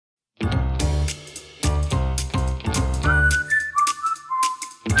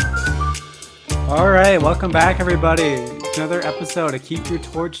All right, welcome back, everybody. Another episode of Keep Your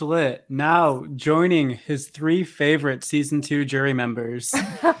Torch Lit. Now joining his three favorite season 2 jury members.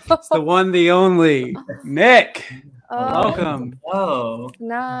 It's the one, the only, Nick. Welcome. Oh,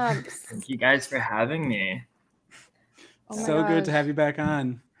 Snaps. thank you guys for having me. Oh my So good to gosh. have you back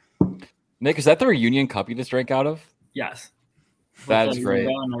on. Nick, is that the reunion cup you just drank out of? Yes. That's With the great.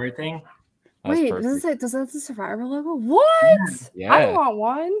 logo and everything. That's Wait, perfect. does that have the Survivor logo? What? Yeah. I want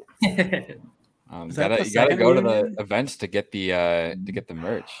one. Is that the You gotta second go to reunion? the events to get the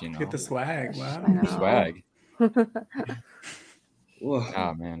merch. You know, Get the swag. Wow. I know. swag. Whoa.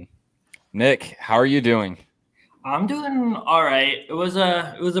 Oh man, Nick, how are you doing? I'm doing all right. It was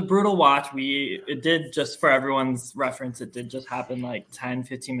a brutal watch. It did, just for everyone's reference, it did just happen like 10,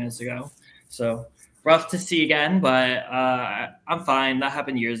 15 minutes ago. So rough to see again, but I'm fine. That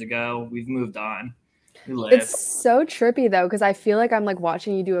happened years ago. We've moved on. We live. It's so trippy though, because I feel like I'm like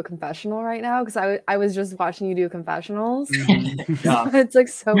watching you do a confessional right now. Because I was just watching you do confessionals. Yeah. It's like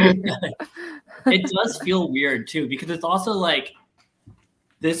so weird. It does feel weird too, because it's also like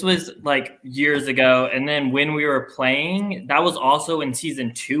this was like years ago, and then when we were playing, that was also when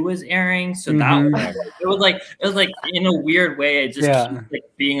season 2 was airing. So that it was like in a weird way, it just keeps like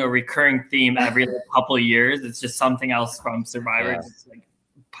being a recurring theme every couple of years. It's just something else from Survivor just like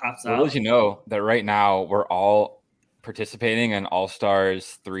pops Well, up. as you know, that right now we're all participating in All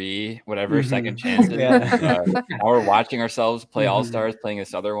Stars 3, whatever, second chances. Yeah. Now we're watching ourselves play All Stars, playing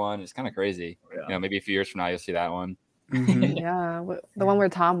this other one. It's kind of crazy. Yeah. You know, maybe a few years from now you'll see that one. Yeah, the one where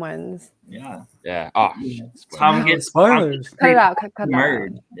Tom wins. Yeah. Yeah. Oh, Tom gets Spoilers. Cut it out. Cut that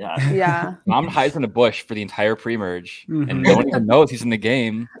murdered. out. Yeah. Yeah. Tom hides in a bush for the entire pre-merge, and no one even knows he's in the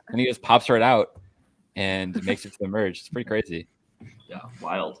game, and he just pops right out and makes it to the merge. It's pretty crazy. Yeah.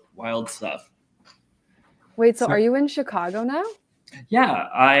 Wild stuff. Wait, so are you in Chicago now? Yeah,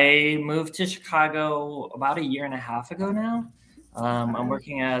 I moved to Chicago about a year and a half ago now. I'm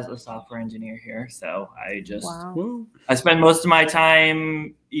working as a software engineer here, so I just I spend most of my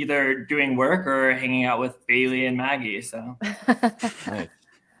time either doing work or hanging out with Bailey and Maggie. So, Nice.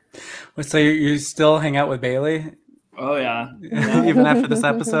 So you still hang out with Bailey? oh yeah, Even after this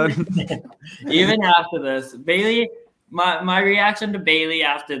episode? even after this, Bailey. My reaction to Bailey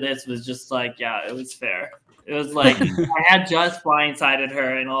after this was just like, yeah, it was fair. It was like I had just blindsided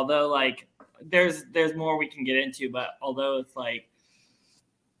her, and although like there's more we can get into, but although it's like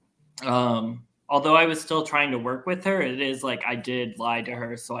although I was still trying to work with her, it is like I did lie to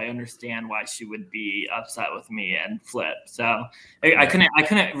her, so I understand why she would be upset with me and flip. So I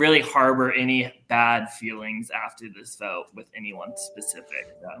couldn't really harbor any bad feelings after this vote with anyone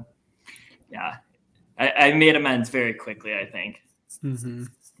specific. So yeah, I made amends very quickly, I think.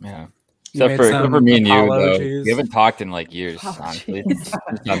 Yeah. You Except made for some me and you, though. apologies. We haven't talked in like years, honestly. Just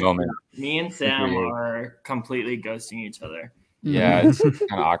that moment. Me and Sam are completely ghosting each other. Yeah, it's kind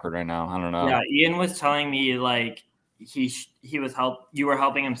of awkward right now. I don't know. Yeah, Ian was telling me like he was you were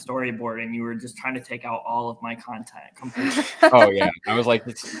helping him storyboard, and you were just trying to take out all of my content completely. Oh yeah, I was like,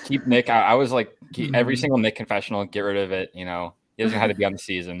 let's keep Nick. I was like, keep every single Nick confessional, get rid of it. You know, he doesn't have to be on the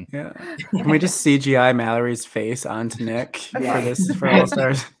season. Yeah. Can we just CGI Mallory's face onto Nick for All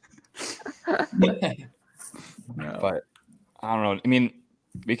Stars? But I don't know. I mean,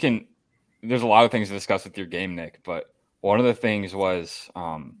 there's a lot of things to discuss with your game, Nick, but one of the things was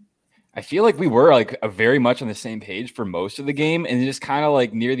I feel like we were like very much on the same page for most of the game, and just kind of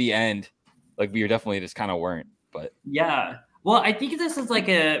like near the end, like we were definitely just kind of weren't. But yeah, well, I think this is like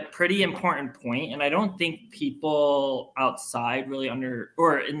a pretty important point, and I don't think people outside really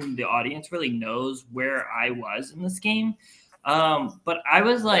or in the audience really knows where I was in this game. But I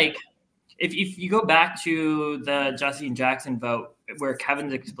was like, if you go back to the Jesse and Jackson vote where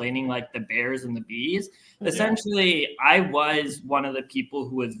Kevin's explaining like the bears and the bees, essentially I was one of the people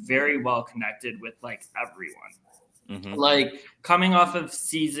who was very well connected with like everyone. Like coming off of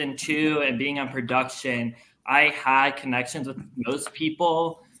season 2 and being on production, I had connections with most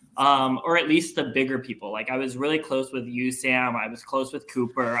people, or at least the bigger people. Like I was really close with you, Sam. I was close with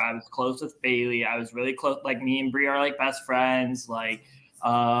Cooper. I was close with Bailey. I was really close. Like me and Brie are like best friends. Like,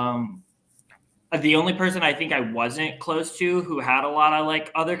 the only person I think I wasn't close to who had a lot of like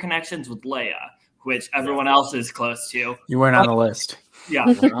other connections was Leia, which everyone else is close to. You weren't on the list. Yeah,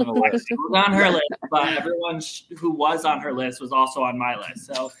 she was on her list, but everyone who was on her list was also on my list.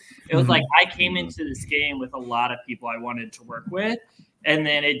 So it was like I came into this game with a lot of people I wanted to work with, and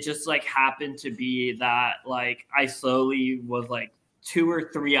then it just like happened to be that like I slowly was like 2 or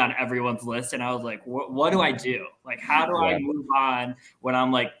 3 on everyone's list, and I was like, what do I do? Like, how do I move on when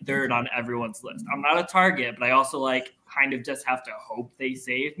I'm like 3rd on everyone's list? I'm not a target, but I also like kind of just have to hope they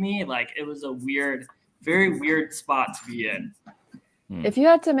save me. Like, it was a very weird spot to be in. If you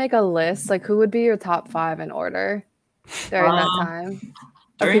had to make a list, like who would be your top 5 in order during that time?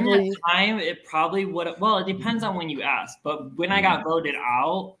 During that time, it probably would have, well, it depends on when you ask, but when I got voted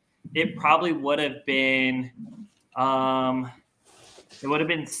out, it probably would have been it would have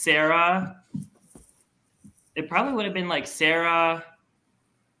been Sarah. It probably would have been like Sarah,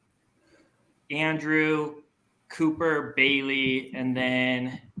 Andrew, Cooper, Bailey, and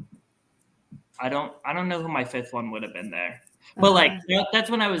then I don't know who my 5th one would have been there. But like that's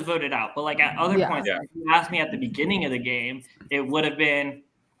when I was voted out. But like at other points, if you asked me at the beginning of the game, it would have been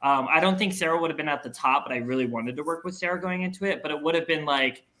I don't think Sarah would have been at the top, but I really wanted to work with Sarah going into it. But it would have been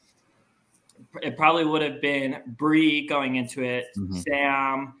like it probably would have been Bree going into it,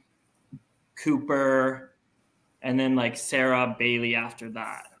 Sam, Cooper, and then like Sarah, Bailey after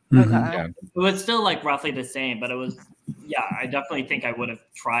that. Okay. It was still like roughly the same, but it was, I definitely think I would have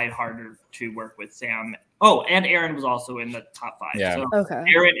tried harder to work with Sam. Oh, and Aaron was also in the top 5. Yeah. So Okay.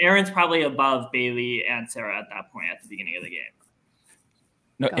 Aaron's probably above Bailey and Sarah at that point at the beginning of the game.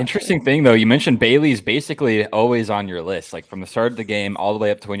 No, interesting thing though, you mentioned Bailey's basically always on your list, like from the start of the game all the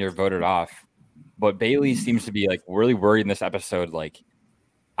way up to when you're voted off. But Bailey seems to be like really worried in this episode. Like,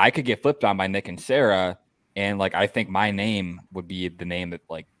 I could get flipped on by Nick and Sarah, and like I think my name would be the name that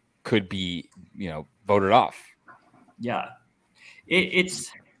like could be, voted off. Yeah,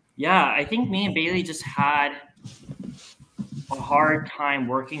 I think me and Bailey just had a hard time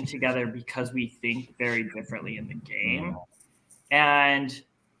working together because we think very differently in the game, and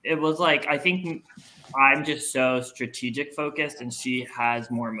it was like I think I'm just so strategic focused and she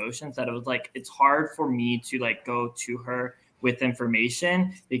has more emotions that it was like it's hard for me to like go to her with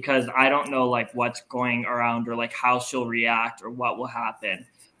information because I don't know like what's going around or like how she'll react or what will happen.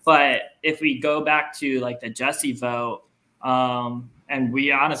 But if we go back to like the Jesse vote, and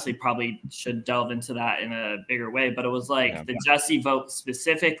we honestly probably should delve into that in a bigger way, but it was like the Jesse vote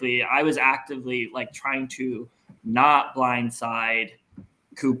specifically, I was actively like trying to not blindside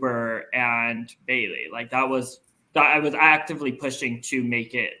Cooper and Bailey. Like I was actively pushing to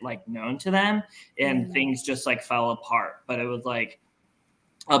make it like known to them, and things just like fell apart. But it was like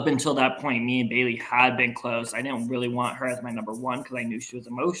up until that point, me and Bailey had been close. I didn't really want her as my number 1 because I knew she was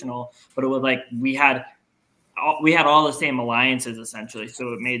emotional, but it was like we had all the same alliances essentially,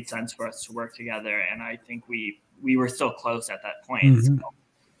 so it made sense for us to work together. And I think we were still close at that point. So,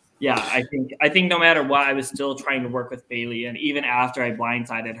 yeah, I think no matter what, I was still trying to work with Bailey. And even after I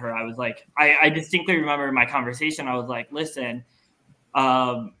blindsided her, I was like, I distinctly remember in my conversation, I was like, listen,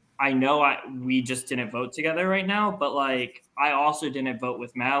 I know we just didn't vote together right now, but like I also didn't vote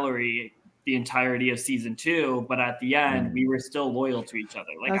with Mallory the entirety of season 2, but at the end we were still loyal to each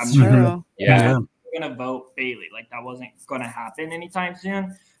other. Like That's true. I'm gonna vote Bailey. Like that wasn't gonna happen anytime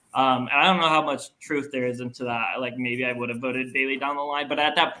soon. And I don't know how much truth there is into that. Like maybe I would have voted Bailey down the line, but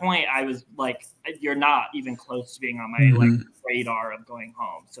at that point I was like, you're not even close to being on my like radar of going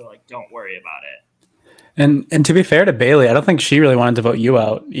home. So like, don't worry about it. And to be fair to Bailey, I don't think she really wanted to vote you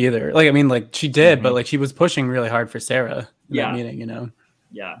out either. Like, I mean, like she did, but like she was pushing really hard for Sarah in that meeting,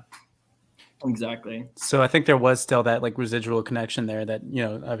 Yeah, exactly. So I think there was still that like residual connection there that,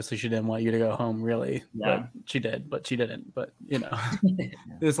 obviously she didn't want you to go home really. Yeah. But she did, but she didn't. But,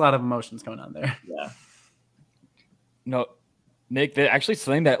 there's a lot of emotions going on there. Yeah. No, Nick, actually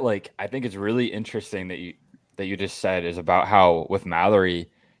something that like I think is really interesting that you just said is about how with Mallory,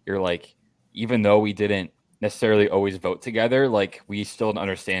 you're like, even though we didn't necessarily always vote together, like we still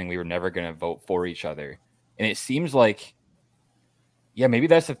understand we were never going to vote for each other. And it seems like, maybe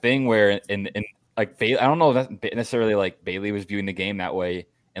that's the thing where in like Bailey, I don't know if that's necessarily like Bailey was viewing the game that way.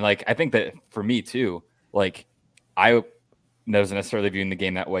 And like, I think that for me too, like I wasn't necessarily viewing the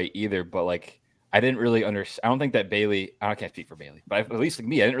game that way either, but like, I didn't really understand. I don't think that Bailey, I can't speak for Bailey, but at least like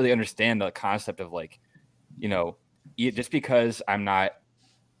me, I didn't really understand the concept of like, just because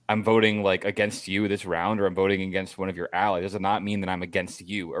I'm voting like against you this round, or I'm voting against one of your allies, does not mean that I'm against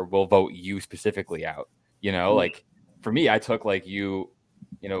you or will vote you specifically out. Like for me, I took like you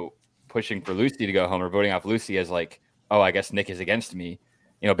pushing for Lucy to go home or voting off Lucy as like, oh, I guess Nick is against me.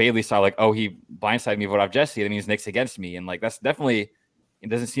 Bailey saw like, oh, he blindsided me, vote off Jesse. That means Nick's against me. And like, that's definitely, it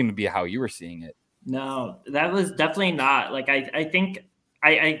doesn't seem to be how you were seeing it. No, that was definitely not like, I think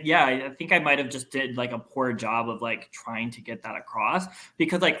I think I might have just did like a poor job of like trying to get that across,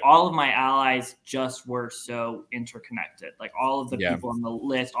 because like all of my allies just were so interconnected. Like all of the people on the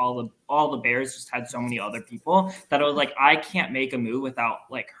list, all the bears just had so many other people that I was like, I can't make a move without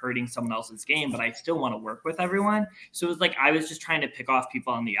like hurting someone else's game, but I still want to work with everyone. So it was like I was just trying to pick off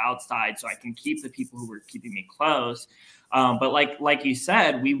people on the outside so I can keep the people who were keeping me close. But like you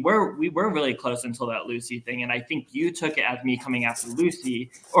said, we were really close until that Lucy thing, and I think you took it as me coming after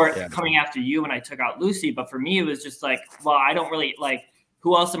Lucy or coming after you when I took out Lucy. But for me, it was just like, well, I don't really like.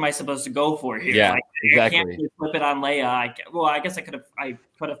 Who else am I supposed to go for here? Yeah, like, exactly. I can't really flip it on Leia. I guess I could have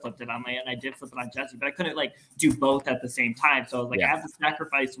flipped it on Leia, and I did flip it on Jessie, but I couldn't like do both at the same time. So I was like, I have to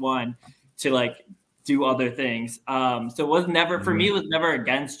sacrifice one to like do other things. So it was never, for me, it was never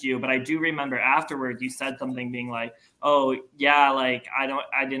against you, but I do remember afterwards you said something being like, oh yeah, like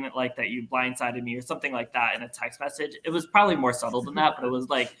I didn't like that you blindsided me or something like that in a text message. It was probably more subtle than that, but it was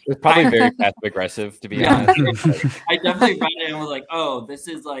like, it was probably very passive aggressive, to be honest. I definitely read it and was like, oh, this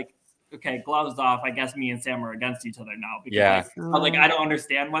is like, okay, gloves off. I guess me and Sam are against each other now. Because I was like, I don't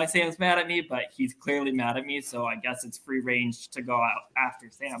understand why Sam's mad at me, but he's clearly mad at me. So I guess it's free range to go out after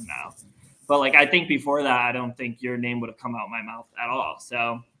Sam now. But like, I think before that, I don't think your name would have come out my mouth at all.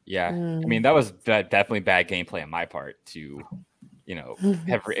 So yeah, I mean, that was definitely bad gameplay on my part to,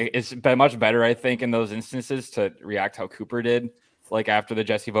 it's been much better, I think, in those instances to react how Cooper did, like after the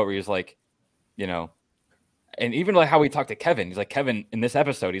Jessie vote, where he was like, and even like how we talked to Kevin, he's like, Kevin, in this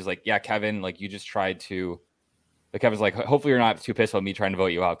episode, he's like, yeah, Kevin, like you just tried to, like Kevin's like, hopefully you're not too pissed about me trying to vote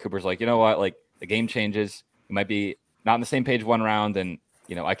you out. Cooper's like, you know what, like the game changes, you might be not on the same page one round, and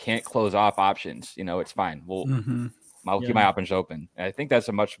I can't close off options. It's fine. I'll keep my options open. And I think that's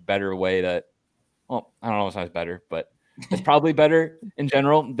a much better way to, well, I don't know if it's better, but it's probably better in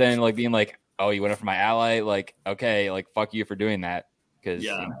general than like being like, oh, you went up for my ally. Like, okay, like fuck you for doing that. Because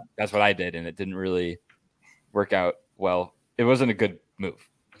that's what I did. And it didn't really work out well. It wasn't a good move.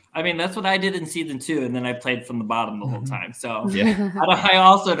 I mean, that's what I did in season 2. And then I played from the bottom the whole time. So I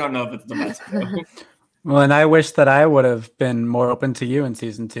also don't know if it's the best move. Well, and I wish that I would have been more open to you in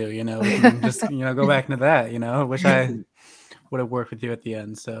season 2, we can just, go back into that, I wish I would have worked with you at the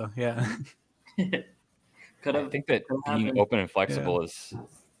end. So, yeah. I think that being open and flexible is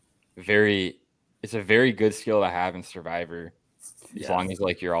it's a very good skill to have in Survivor, as long as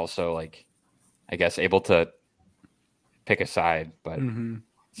like you're also like, I guess, able to pick a side, but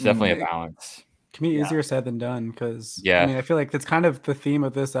it's definitely a balance. Can be easier said than done, because I feel like that's kind of the theme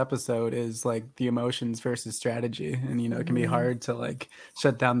of this episode is like the emotions versus strategy, and it can be hard to like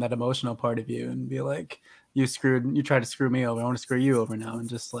shut down that emotional part of you and be like, you tried to screw me over, I want to screw you over now, and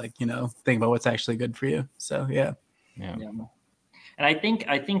just like think about what's actually good for you. So yeah. And I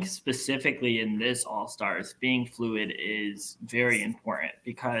think specifically in this All Stars, being fluid is very important,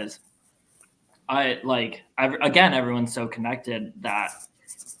 because everyone's so connected that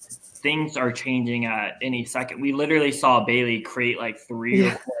things are changing at any second. We literally saw Bailey create like 3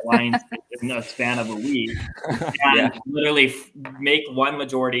 or 4 lines in a span of a week, and literally make one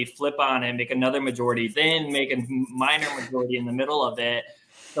majority, flip on it, make another majority, then make a minor majority in the middle of it.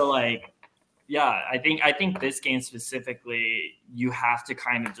 So like, I think this game specifically, you have to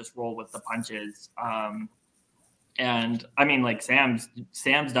kind of just roll with the punches. And I mean, like Sam's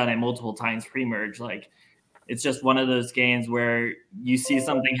done it multiple times pre-merge. Like, it's just one of those games where you see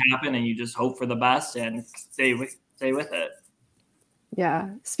something happen and you just hope for the best and stay with it.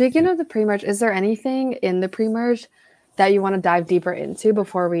 Yeah. Speaking of the pre-merge, is there anything in the pre-merge that you want to dive deeper into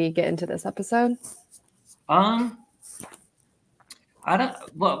before we get into this episode? Well,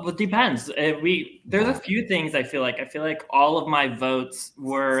 it depends. There's a few things I feel like all of my votes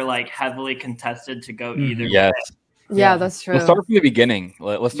were like heavily contested to go either way. Yeah, that's true. Let's start from the beginning.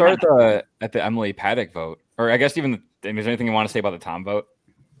 Let's start at the Emily Paddock vote. Or I guess is there anything you want to say about the Tom vote?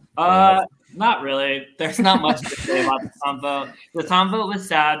 Not really. There's not much to say about the Tom vote. The Tom vote was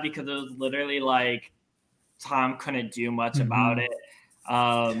sad because it was literally like Tom couldn't do much about it.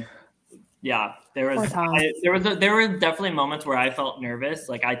 There were definitely moments where I felt nervous.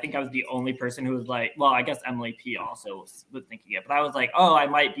 Like, I think I was the only person who was like, well, I guess Emily P also was thinking it, but I was like, oh, I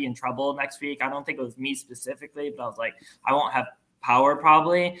might be in trouble next week. I don't think it was me specifically, but I was like, I won't have power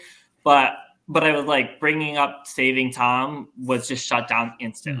probably. But I was like, bringing up saving Tom was just shut down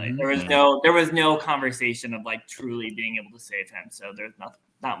instantly. There was no conversation of like truly being able to save him. So there's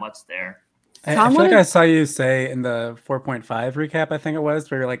not much there. I feel like I saw you say in the 4.5 recap, I think it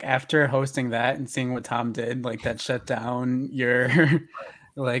was, where you're like, after hosting that and seeing what Tom did, like that shut down your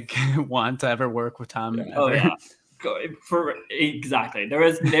like want to ever work with Tom. Oh yeah. Exactly. There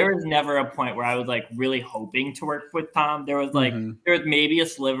was never a point where I was like really hoping to work with Tom. There was like there was maybe a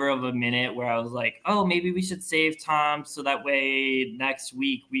sliver of a minute where I was like, oh, maybe we should save Tom so that way next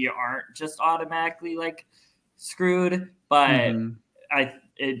week we aren't just automatically like screwed. But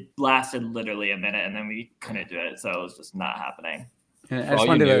it lasted literally a minute and then we couldn't do it, so it was just not happening. And I just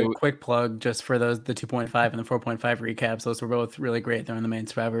want to do a quick plug just for the 2.5 and the 4.5 recaps. Those were both really great. They're on the main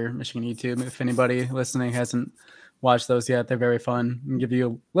Survivor Michigan YouTube. If anybody listening hasn't watched those yet, they're very fun and give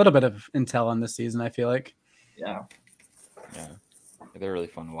you a little bit of intel on this season, I feel like. Yeah, they're really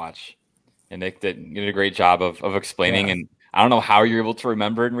fun to watch. And Nick did a great job of explaining. And I don't know how you're able to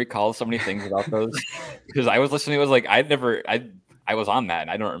remember and recall so many things about those, because I was listening. It was like I was on that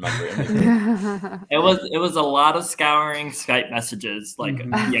and I don't remember anything. It was a lot of scouring Skype messages like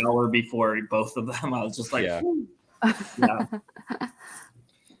the hour before both of them. I was just like,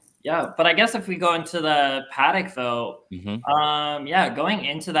 yeah. But I guess if we go into the paddock vote, going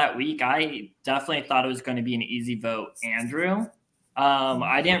into that week, I definitely thought it was going to be an easy vote, Andrew.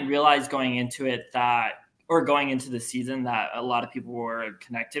 I didn't realize going into the season that a lot of people were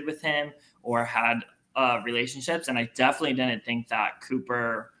connected with him or had relationships, and I definitely didn't think that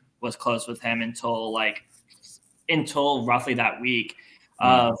Cooper was close with him until roughly that week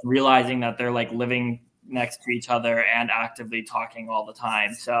of realizing that they're like living next to each other and actively talking all the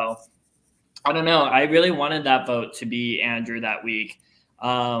time. So I don't know. I really wanted that vote to be Andrew that week.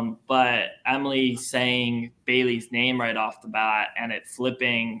 But Emily saying Bailey's name right off the bat and it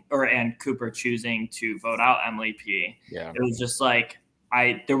flipping and Cooper choosing to vote out Emily P. Yeah. It was just like,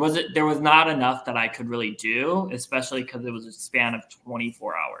 there was not enough that I could really do, especially because it was a span of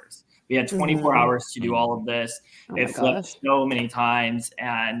 24 hours. We had 24 hours to do all of this. It flipped so many times.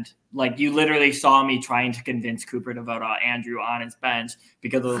 And like, you literally saw me trying to convince Cooper to vote out Andrew on his bench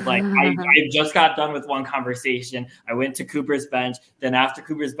because it was like, I just got done with one conversation. I went to Cooper's bench. Then after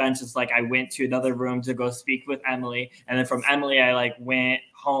Cooper's bench, it's like, I went to another room to go speak with Emily. And then from Emily, I like went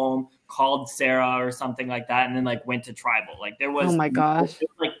home, called Sarah or something like that, and then like went to tribal. Like there was, oh my gosh,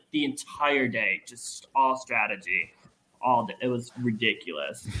 like the entire day, just all strategy, all day. It was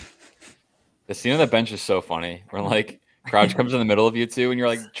ridiculous. The scene on the bench is so funny. Where like Crouch comes in the middle of you two, and you're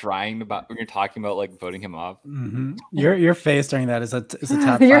like when you're talking about like voting him off. Your face during that is a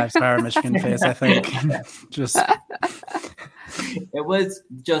top 5 star Michigan face, I think. Just it was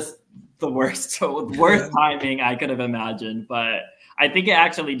just the worst timing I could have imagined, but I think it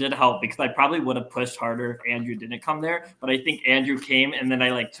actually did help because I probably would have pushed harder if Andrew didn't come there. But I think Andrew came, and then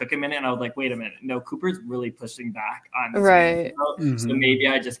I like took a minute, and I was like, "Wait a minute, no, Cooper's really pushing back on this right." So maybe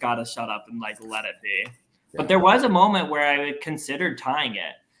I just gotta shut up and like let it be. Yeah. But there was a moment where I considered tying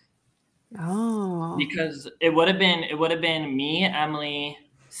it. Oh, because it would have been me, Emily,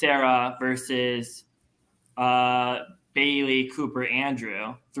 Sarah versus Bailey, Cooper,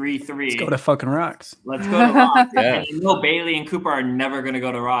 Andrew, 3-3. Let's go to fucking Rocks. Let's go to Rocks. And you know Bailey and Cooper are never going to go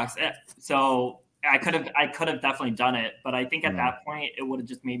to Rocks. So I could have definitely done it, but I think at that point it would have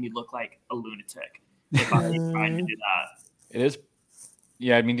just made me look like a lunatic if I was trying to do that. It is.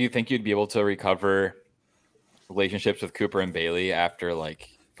 Yeah, I mean, do you think you'd be able to recover relationships with Cooper and Bailey after like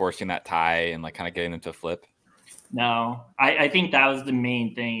forcing that tie and like kind of getting them to flip? No, I think that was the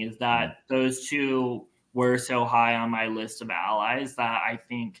main thing, is that those two were so high on my list of allies that I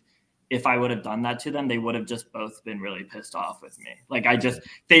think if I would have done that to them, they would have just both been really pissed off with me. Like I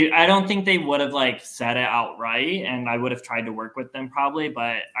don't think they would have like said it outright, and I would have tried to work with them probably,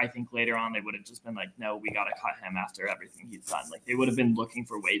 but I think later on they would have just been like, no, we got to cut him after everything he's done. Like they would have been looking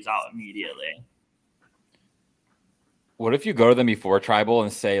for ways out immediately. What if you go to them before tribal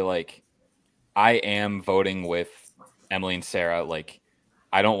and say like, I am voting with Emily and Sarah, like,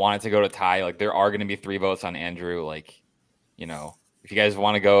 I don't want it to go to tie. Like, there are going to be 3 votes on Andrew. Like, you know, if you guys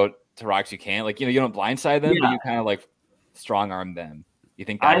want to go to Rocks, you can't. Like, you know, you don't blindside them, but you kind of like strong arm them. You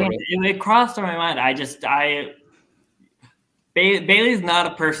think that it crossed my mind. Bailey's not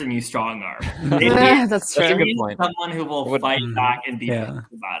a person you strong arm. That's true. That's a good point. Someone who will fight back and be pissed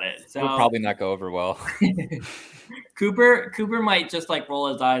about it. So it would probably not go over well. Cooper might just like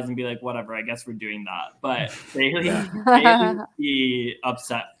roll his eyes and be like, whatever, I guess we're doing that. But Bailey would be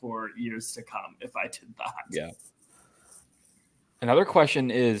upset for years to come if I did that. Yeah. Another question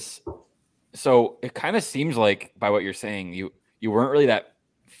is, so it kind of seems like by what you're saying, you weren't really that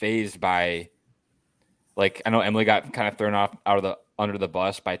fazed by, like, I know Emily got kind of thrown under the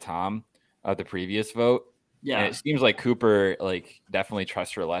bus by Tom of the previous vote. Yeah. And it seems like Cooper like definitely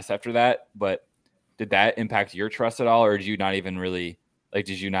trusts her less after that, but did that impact your trust at all, or did you not even really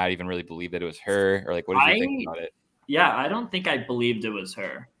believe that it was her, or like what did you think about it? Yeah, I don't think I believed it was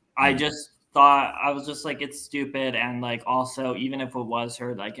her. I just thought, I was just like, it's stupid. And like, also, even if it was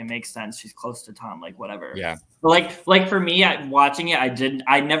her, like, it makes sense. She's close to Tom, like, whatever. Yeah. But like for me, watching it,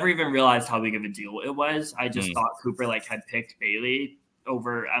 I never even realized how big of a deal it was. I just thought Cooper like had picked Bailey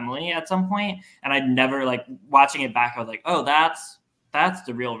over Emily at some point, and I'd never, like, watching it back, I was like, oh, that's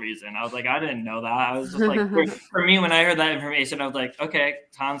the real reason. I was like, I didn't know that. I was just like, for me, when I heard that information, I was like, okay,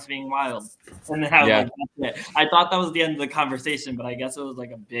 Tom's being wild. And then I was like, that's it. I thought that was the end of the conversation, but I guess it was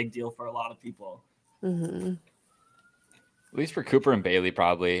like a big deal for a lot of people. Mm-hmm. At least for Cooper and Bailey,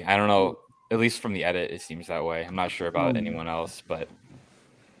 probably. I don't know. At least from the edit, it seems that way. I'm not sure about anyone else, but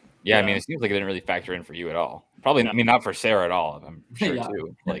yeah, I mean, it seems like it didn't really factor in for you at all. Probably, I mean, not for Sarah at all. I'm sure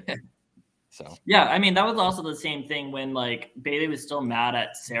too. Like. So yeah, I mean, that was also the same thing when like Bailey was still mad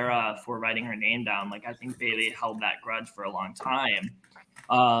at Sarah for writing her name down. Like, I think Bailey held that grudge for a long time.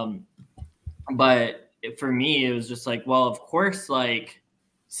 But for me, it was just like, well, of course, like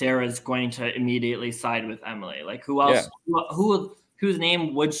Sarah's going to immediately side with Emily. Like, who else? Yeah. Whose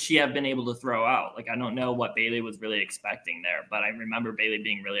name would she have been able to throw out? Like, I don't know what Bailey was really expecting there, but I remember Bailey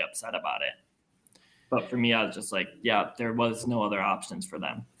being really upset about it. But for me, I was just like, yeah, there was no other options for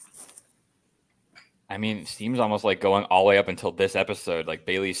them. I mean, it seems almost like going all the way up until this episode, like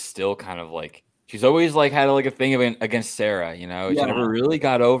Bailey's still kind of like, she's always like had like a thing against Sarah, you know, she never really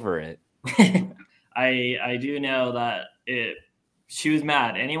got over it. I do know that she was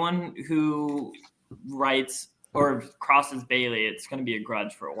mad. Anyone who writes or crosses Bailey, it's going to be a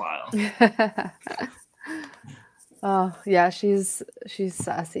grudge for a while. Oh yeah, she's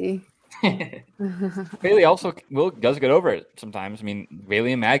sassy. Bailey also does get over it sometimes. I mean,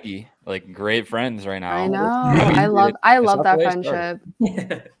 Bailey and Maggie, like, great friends right now. I know. I love that friendship.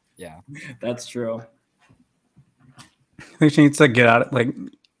 Yeah, that's true. I think she needs to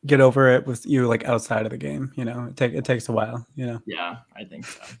get over it with you, like, outside of the game. You know, it takes a while. You know. Yeah, I think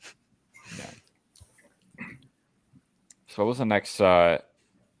so. Yeah. So what was the next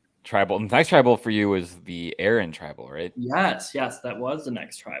tribal? The next tribal for you was the Aaron tribal, right? Yes, that was the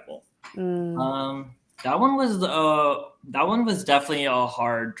next tribal. That one was definitely a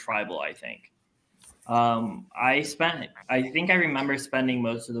hard tribal, I think. I think I remember spending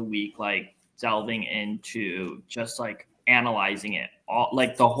most of the week like delving into just like analyzing it all,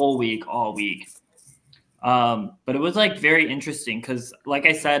 like the whole week, all week. But it was like very interesting because, like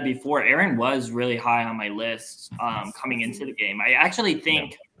I said before, Aaron was really high on my list coming into the game. I actually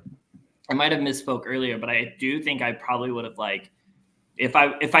think I might have misspoke earlier, but I do think I probably would have, like, if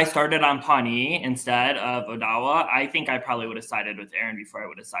I started on Pawnee instead of Odawa, I think I probably would have sided with Aaron before I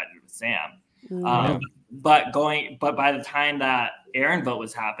would have sided with Sam. But by the time that Aaron vote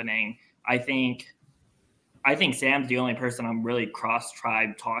was happening, I think Sam's the only person I'm really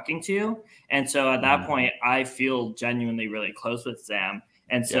cross-tribe talking to. And so at that point, I feel genuinely really close with Sam.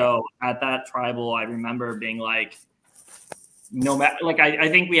 And so at that tribal, I remember being like, no matter, like, I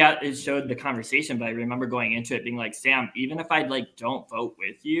think it showed the conversation, but I remember going into it being like, Sam, even if I like don't vote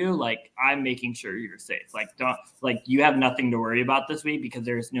with you, like, I'm making sure you're safe. Like, you have nothing to worry about this week because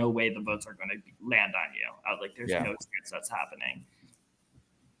there's no way the votes are going to land on you. I was like, there's no chance that's happening.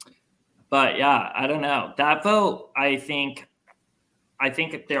 But yeah, I don't know. That vote, I think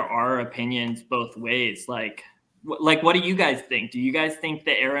there are opinions both ways. Like, what do you guys think? Do you guys think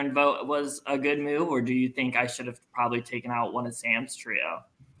the Aaron vote was a good move, or do you think I should have probably taken out one of Sam's trio?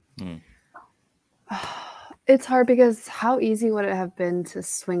 It's hard because how easy would it have been to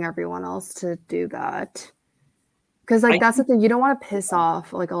swing everyone else to do that? Because like that's the thing, you don't want to piss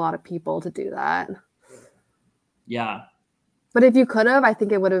off like a lot of people to do that. Yeah. But if you could have, I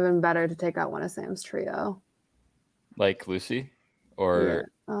think it would have been better to take out one of Sam's trio. Like Lucy or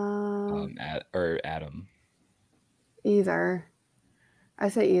Adam. Either. I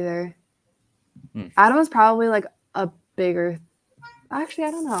say either. Adam's probably like a bigger. Actually,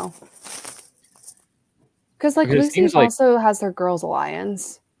 I don't know. Because like Lucy also has their girls'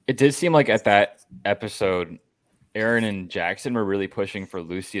 alliance. It did seem like at that episode, Aaron and Jackson were really pushing for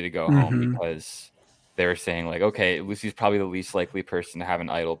Lucy to go home because they were saying like, okay, Lucy's probably the least likely person to have an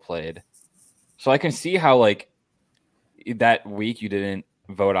idol played. So I can see how like that week you didn't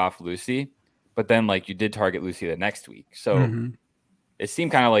vote off Lucy. But then, like, you did target Lucy the next week. So it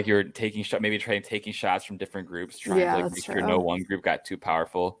seemed kind of like you were taking shots from different groups, trying to like, make sure no one group got too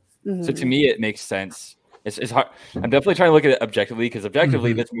powerful. So to me, it makes sense. It's hard. I'm definitely trying to look at it objectively because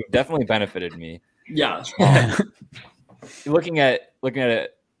objectively, this move definitely benefited me. Yeah. Looking at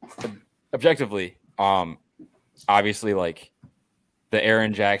it objectively, obviously, like the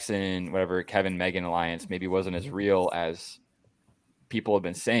Aaron Jackson, whatever, Kevin Megan alliance maybe wasn't as real as people have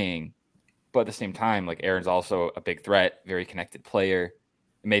been saying. But at the same time, like Aaron's also a big threat, very connected player.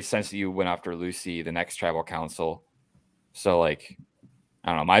 it made sense that you went after Lucy, the next tribal council. So like, I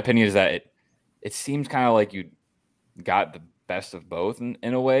don't know. My opinion is that it seems kind of like you got the best of both in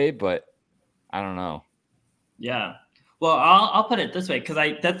a way, but I don't know. Yeah. Well, I'll put it this way, because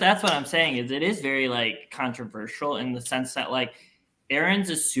that's what I'm saying is it is very like controversial in the sense that like Erin's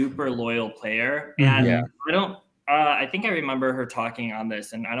a super loyal player, and Yeah. I think I remember her talking on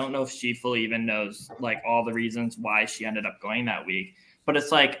this, and I don't know if she fully even knows like all the reasons why she ended up going that week. But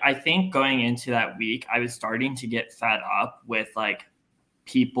it's like I think going into that week, I was starting to get fed up with like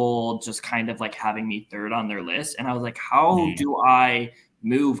people just kind of like having me third on their list, and I was like, how do I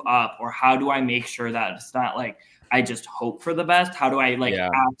move up, or how do I make sure that it's not like I just hope for the best? How do I like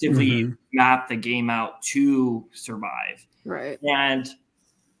actively map the game out to survive? Right. And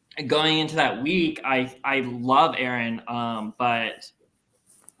going into that week, I love Erin, but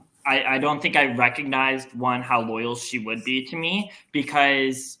I don't think I recognized how loyal she would be to me,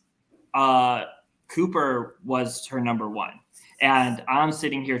 because Cooper was her number one. And I'm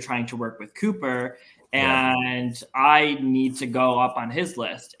sitting here trying to work with Cooper, and I need to go up on his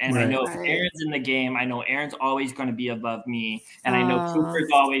list. And I know if Erin's in the game, I know Erin's always going to be above me. And I know Cooper's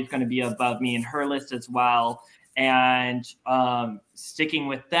always going to be above me in her list as well. And sticking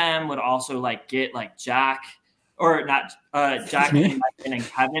with them would also like get like Jack and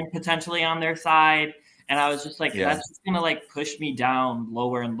Kevin potentially on their side. And I was just like, that's just going to like push me down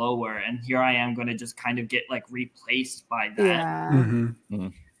lower and lower. And here I am going to just kind of get like replaced by that. Yeah.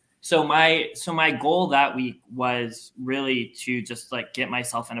 So my goal that week was really to just like get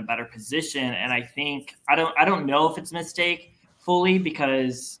myself in a better position. And I think, I don't know if it's a mistake fully,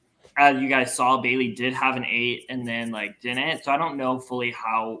 because as you guys saw, Bailey did have an 8 and then like didn't. So I don't know fully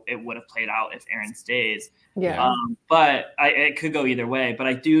how it would have played out if Erin stays. Yeah. But it could go either way. But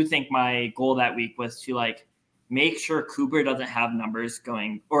I do think my goal that week was to like make sure Cooper doesn't have numbers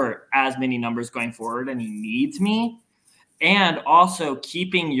going, or as many numbers going forward, and he needs me. And also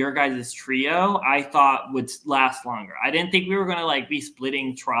keeping your guys' trio, I thought would last longer. I didn't think we were going to like be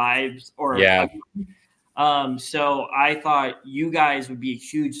splitting tribes or so I thought you guys would be a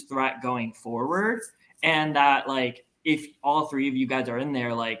huge threat going forward, and that like if all three of you guys are in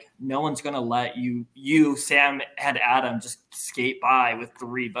there, like no one's gonna let you Sam and Adam just skate by with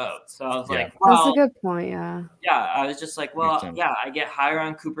 3 votes. So I was like, well, that's a good point. Yeah, I was just like, well, I get higher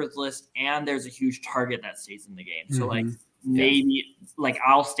on Cooper's list, and there's a huge target that stays in the game. So like maybe like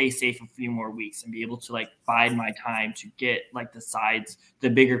I'll stay safe a few more weeks and be able to like bide my time to get like the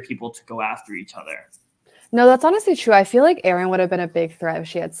bigger people to go after each other. No, that's honestly true. I feel like Erin would have been a big threat if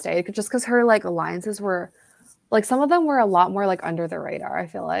she had stayed, just because her like alliances were like, some of them were a lot more like under the radar. I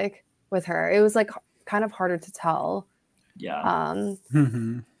feel like with her, it was like kind of harder to tell. Yeah.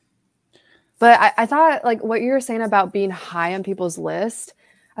 But I thought like what you were saying about being high on people's list,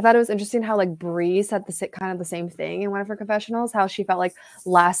 I thought it was interesting how like Bree said kind of the same thing in one of her confessionals, how she felt like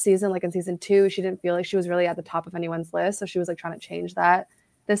last season, like in season 2, she didn't feel like she was really at the top of anyone's list. So she was like trying to change that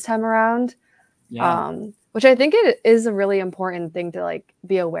this time around. Yeah. Which I think it is a really important thing to like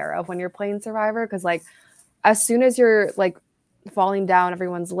be aware of when you're playing Survivor, because like as soon as you're like falling down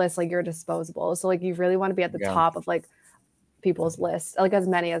everyone's list, like you're disposable. So like you really want to be at the top of like people's list, like as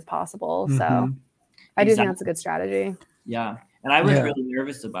many as possible. So I do think that's a good strategy. Yeah. And I was really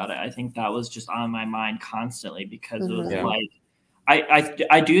nervous about it. I think that was just on my mind constantly, because it was like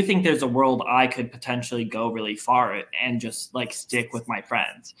I do think there's a world I could potentially go really far and just like stick with my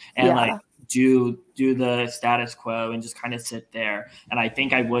friends and like do the status quo and just kind of sit there. And I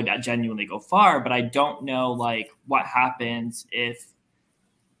think I would genuinely go far, but I don't know like what happens if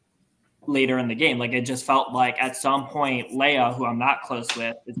later in the game, like it just felt like at some point Leia, who I'm not close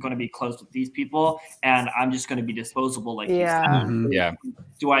with, is going to be close with these people, and I'm just going to be disposable. Like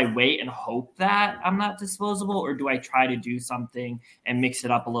do I wait and hope that I'm not disposable, or do I try to do something and mix it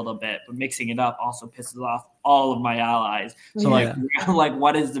up a little bit? But mixing it up also pisses off all of my allies. So like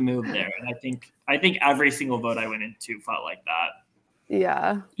what is the move there? And I think every single vote I went into felt like that.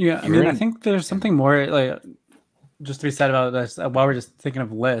 Yeah. I mean, I think there's something more like just to be said about this while we're just thinking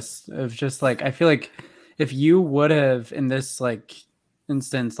of lists of just like, I feel like if you would have in this like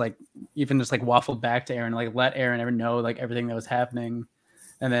instance, like even just like waffled back to Erin, like let Erin ever know like everything that was happening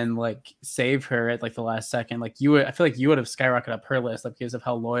and then like save her at like the last second, like I feel like you would have skyrocketed up her list like because of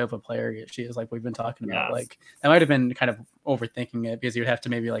how loyal of a player she is, like we've been talking about. Like that might have been kind of overthinking it, because you'd have to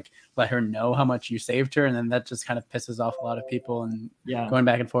maybe like let her know how much you saved her, and then that just kind of pisses off a lot of people. And going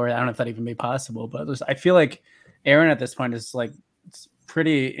back and forth, I don't know if that even be possible, but I feel like Erin at this point is like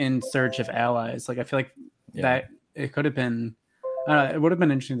pretty in search of allies. Like I feel like that it could have been, I don't know, it would have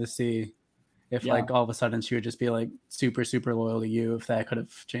been interesting to see if like all of a sudden she would just be like super, super loyal to you, if that could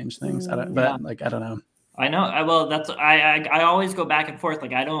have changed things. I don't know. I know. I always go back and forth.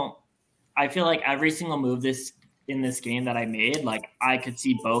 Like I feel like every single move in this game that I made, like I could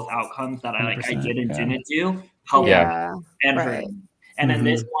see both outcomes that I did and didn't do. And hurt. And in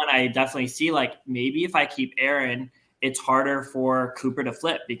this one, I definitely see like maybe if I keep Aaron, it's harder for Cooper to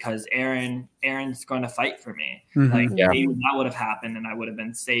flip because Aaron's going to fight for me. Maybe that would have happened and I would have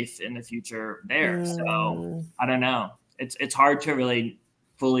been safe in the future there. So I don't know. It's hard to really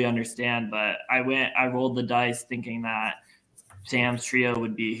fully understand, but I rolled the dice thinking that Sam's trio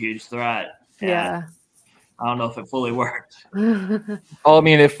would be a huge threat. Yeah. I don't know if it fully worked. Well, I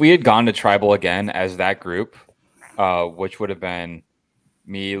mean, if we had gone to tribal again as that group, which would have been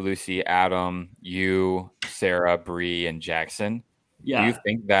me, Lucy, Adam, you, Sarah, Bree, and Jackson. Yeah. Do you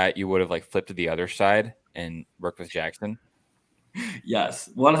think that you would have like flipped to the other side and worked with Jackson? Yes,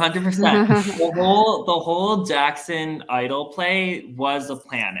 100%. The whole Jackson idol play was a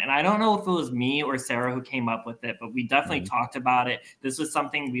plan. And I don't know if it was me or Sarah who came up with it, but we definitely talked about it. This was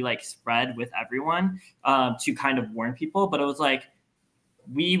something we like spread with everyone to kind of warn people. But it was like,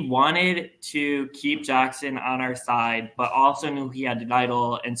 we wanted to keep Jackson on our side, but also knew he had an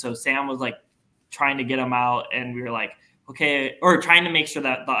idol. And so Sam was like trying to get him out. And we were like, okay, or trying to make sure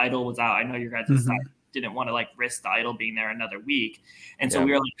that the idol was out. I know your guys' side didn't want to like risk the idol being there another week. And so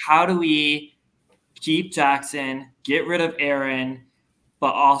we were like, how do we keep Jackson, get rid of Aaron,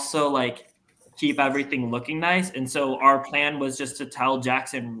 but also like keep everything looking nice? And so our plan was just to tell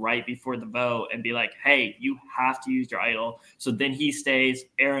Jackson right before the vote and be like, hey, you have to use your idol. So then he stays,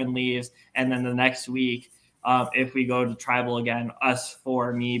 Aaron leaves. And then the next week, if we go to tribal again, us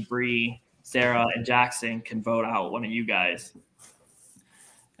four, me, Bree, Sarah, and Jackson can vote out one of you guys.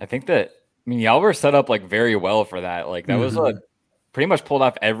 I think that, y'all were set up like very well for that. Like that was pretty much pulled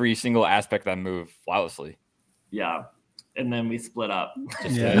off every single aspect of that move flawlessly. Yeah. And then we split up.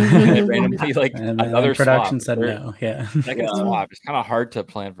 Randomly, like and another production swap. said no. Yeah. Swap. It's kind of hard to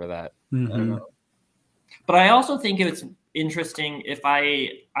plan for that. But I also think it's interesting if I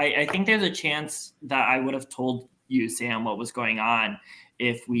think there's a chance that I would have told you, Sam, what was going on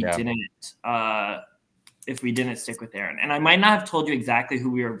if we didn't stick with Aaron. And I might not have told you exactly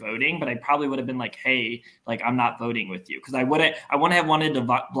who we were voting, but I probably would have been like, hey, like I'm not voting with you. Because I wouldn't have wanted to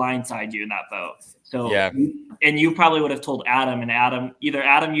blindside you in that vote. So and you probably would have told Adam, and Adam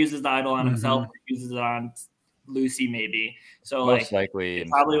uses the idol on himself or uses it on Lucy maybe. So most likely it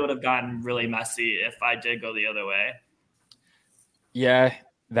probably would have gotten really messy if I did go the other way. Yeah,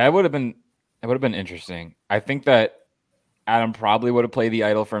 that would have been interesting. I think that Adam probably would have played the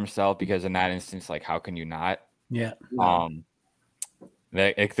idol for himself because in that instance, like, how can you not? Yeah.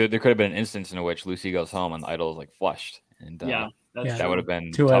 There could have been an instance in which Lucy goes home and the idol is like flushed, and that would have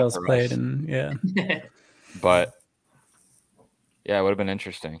been two idols played, and but it would have been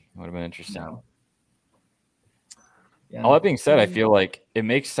interesting. Yeah. All that being said, I feel like it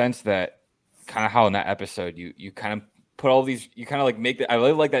makes sense that kind of how in that episode you kind of put all these, you kind of like make I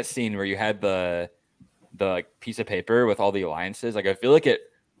really like that scene where you had the like piece of paper with all the alliances. Like I feel like it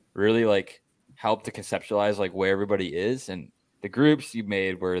really like helped to conceptualize like where everybody is, and the groups you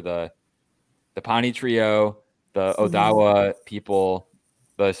made were the Pawnee trio, the Odawa people,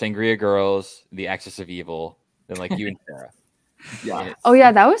 the Sangria girls, the Axis of Evil, then like you and Sarah. Yeah. Oh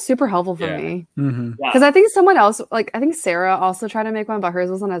yeah, that was super helpful for me. Because I think someone else, like I think Sarah also tried to make one, but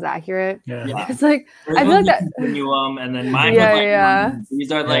hers wasn't as accurate. Yeah. It's like I feel like that continuum, and then mine was like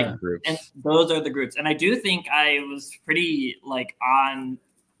these are like groups. And those are the groups. And I do think I was pretty like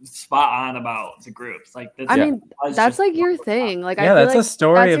spot on about the groups. Like I mean, that's like your thing. Like I feel that's like a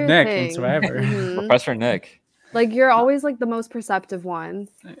story of your Nick thing. and Survivor. Professor Nick. Like you're always like the most perceptive one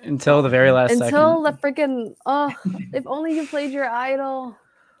until the very last second. Until the freaking if only you played your idol.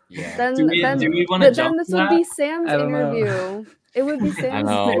 Yeah. Then do we want to jump this to would that? be Sam's interview. It would be Sam's.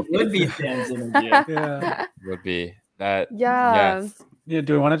 It would be Sam's interview. Yeah. Would be that. Yeah. Yeah.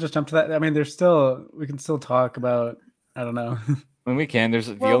 Do we want to just jump to that? I mean, we can still talk about. I don't know. When we can, there's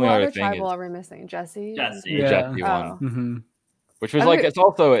the well, only other other thing tribal is are we missing? Jesse. Jesse one. Mm-hmm. Which was like, it's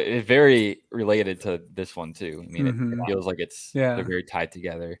also very related to this one too. I mean, it feels like they're very tied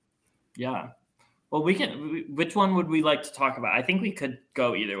together. Yeah. Well, which one would we like to talk about? I think we could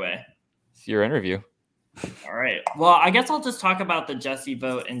go either way. It's your interview. All right. Well, I guess I'll just talk about the Jesse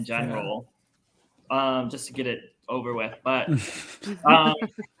vote in general, just to get it over with. But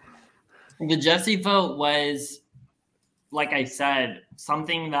the Jesse vote was, like I said,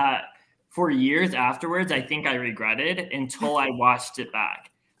 something that for years afterwards, I think I regretted until I watched it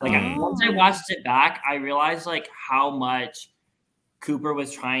back. Like once I watched it back, I realized like how much Cooper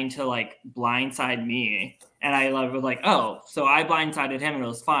was trying to like blindside me, and I was like, oh, so I blindsided him and it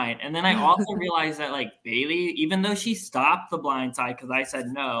was fine. And then I also realized that like Bailey, even though she stopped the blindside because I said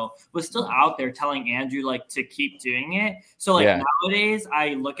no, was still out there telling Andrew like to keep doing it. So like nowadays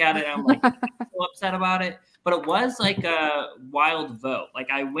I look at it and I'm like so upset about it. But it was like a wild vote. Like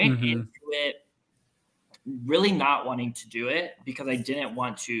I went into it really not wanting to do it because I didn't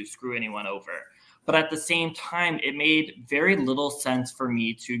want to screw anyone over. But at the same time, it made very little sense for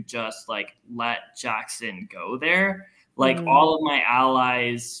me to just like let Jackson go there. Like all of my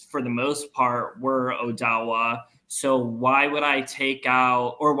allies, for the most part, were Odawa. So why would I take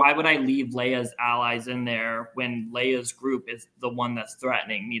out, or why would I leave Leia's allies in there when Leia's group is the one that's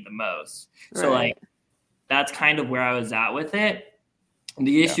threatening me the most? Right. So like that's kind of where I was at with it. And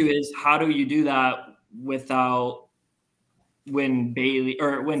the issue is, how do you do that without when Bailey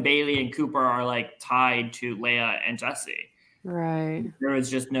and Cooper are like tied to Leia and Jesse? Right. There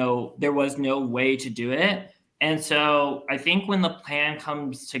was no way to do it. And so I think when the plan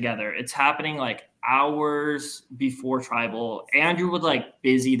comes together, it's happening like hours before tribal. Andrew was like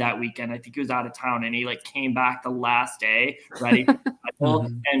busy that weekend. I think he was out of town, and he like came back the last day ready for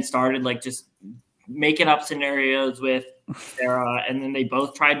tribal and started like just making up scenarios with Sarah. And then they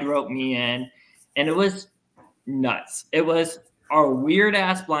both tried to rope me in, and it was nuts. It was our weird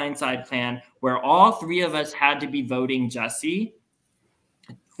ass blindside plan where all three of us had to be voting Jesse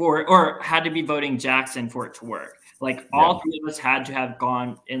or had to be voting Jackson for it to work. Like all three of us had to have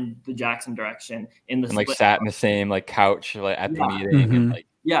gone in the Jackson direction in the and like sat in the same like couch like at the meeting and like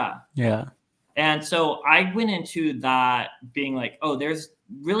yeah. And so I went into that being like, oh, there's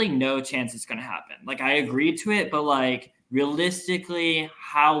really no chance it's going to happen. Like I agreed to it, but like realistically,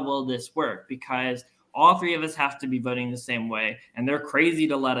 how will this work? Because all three of us have to be voting the same way, and they're crazy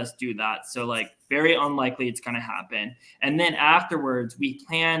to let us do that. So like very unlikely it's going to happen. And then afterwards we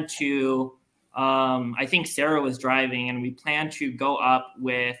plan to, I think Sarah was driving, and we planned to go up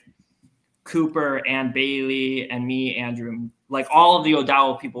with Cooper and Bailey and me, Andrew, like all of the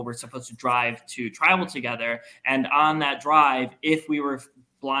Odawa people were supposed to drive to tribal together. And on that drive, if we were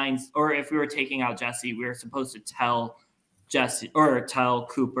blinds or if we were taking out Jesse, we were supposed to tell Jesse or tell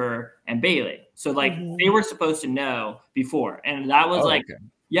Cooper and Bailey. So like they were supposed to know before. And that was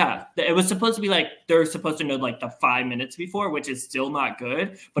it was supposed to be like they're supposed to know like the 5 minutes before, which is still not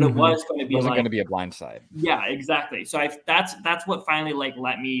good, but it was going to be going to be a blind side. Yeah, exactly. So that's what finally like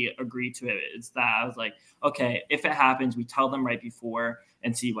let me agree to it. It's that I was like, okay, if it happens, we tell them right before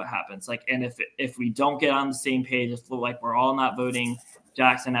and see what happens. Like, and if we don't get on the same page, if like we're all not voting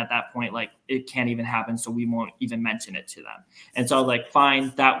Jackson at that point, like it can't even happen, so we won't even mention it to them. And so I was like,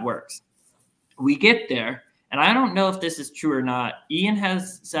 fine, that works. We get there, and I don't know if this is true or not. Ian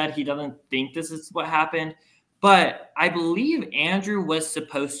has said he doesn't think this is what happened, but I believe Andrew was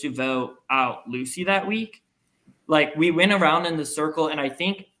supposed to vote out Lucy that week. Like we went around in the circle, and I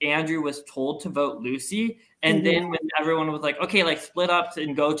think Andrew was told to vote Lucy. And then when everyone was like, okay, like split up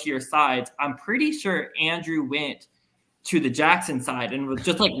and go to your sides, I'm pretty sure Andrew went to the Jackson side and was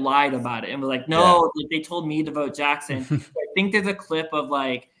just like lied about it and was like, no, like, they told me to vote Jackson. I think there's a clip of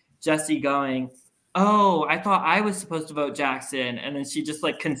like Jesse going, oh, I thought I was supposed to vote Jackson. And then she just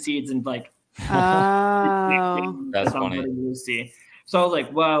like concedes and like, that's funny. Lucy. So I was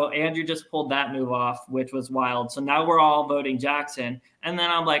like, whoa, Andrew just pulled that move off, which was wild. So now we're all voting Jackson. And then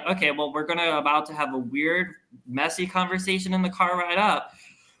I'm like, okay, well, we're about to have a weird, messy conversation in the car ride up.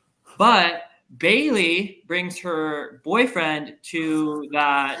 But Bailey brings her boyfriend to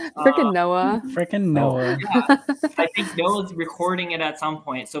that. Freaking Noah. Yeah. I think Noah's recording it at some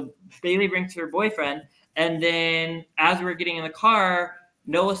point. So Bailey brings her boyfriend. And then as we're getting in the car,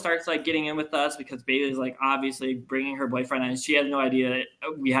 Noah starts like getting in with us because Bailey's like obviously bringing her boyfriend and she has no idea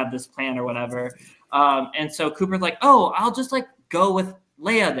we have this plan or whatever. And so Cooper's like, oh, I'll just like go with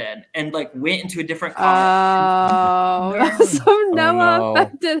Leia then, and like went into a different car. So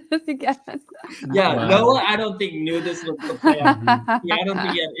Noah did it again. Yeah, wow. Noah, I don't think knew this was the plan. Yeah, I don't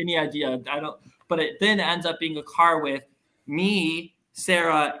think he had any idea. But it then ends up being a car with me,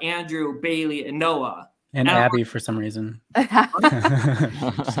 Sarah, Andrew, Bailey, and Noah. And Abby for some reason. He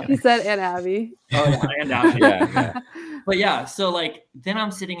said and Abby. Oh yeah, and Abby. Yeah. But yeah, so like then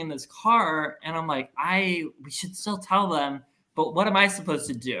I'm sitting in this car and I'm like, we should still tell them. But what am I supposed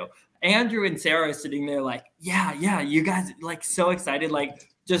to do? Andrew and Sarah are sitting there like, yeah, you guys like so excited, like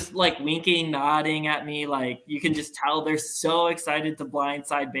just like winking, nodding at me. Like you can just tell they're so excited to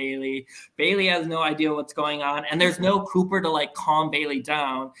blindside Bailey. Bailey has no idea what's going on. And there's no Cooper to like calm Bailey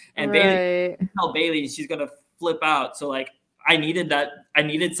down. And Bailey tell Bailey she's going to flip out. So like I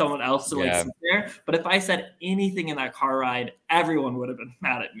needed someone else to like sit there. But if I said anything in that car ride, everyone would have been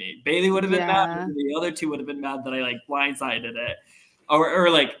mad at me. Bailey would have been mad. The other two would have been mad that I like blindsided it, or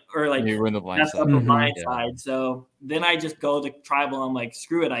like you were in the blind side. Blind side. So then I just go to tribal. I'm like,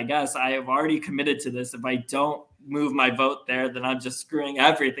 screw it. I guess I have already committed to this. If I don't move my vote there, then I'm just screwing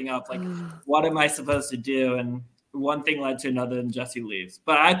everything up. Like, what am I supposed to do? And one thing led to another, and Jesse leaves.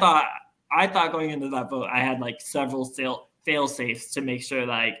 But I thought going into that vote, I had like several fail safes to make sure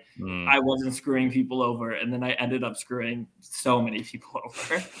like I wasn't screwing people over, and then I ended up screwing so many people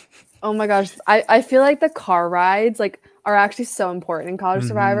over. Oh my gosh, I feel like the car rides like are actually so important in College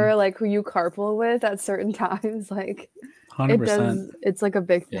Survivor. Like who you carpool with at certain times, like 100%. It's like a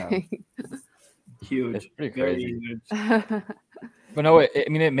big thing. Huge, it's pretty crazy. Huge. But no, I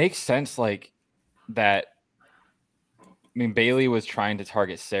mean it makes sense like that. I mean, Bailey was trying to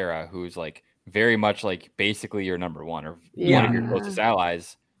target Sarah, who's like very much like basically your number one or one of your closest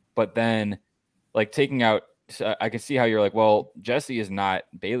allies. But then like taking out, I can see how you're like, well, Jesse is not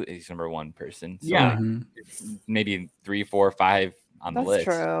Bailey's number one person. So it's maybe 3, 4, 5 on the list.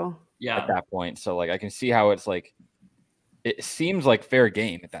 That's true. Yeah. At that point. So like I can see how it's like, it seems like fair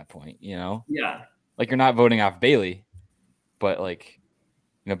game at that point, you know? Yeah. Like you're not voting off Bailey, but like,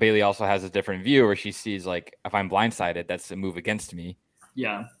 you know, Bailey also has a different view where she sees like if I'm blindsided, that's a move against me.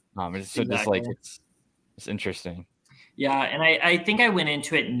 Yeah. It's just like it's interesting. Yeah, and I think I went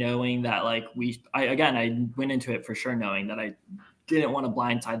into it knowing that like I went into it for sure knowing that I didn't want to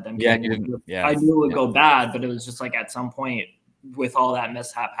blindside them. Yeah, I knew it would go bad, but it was just like at some point with all that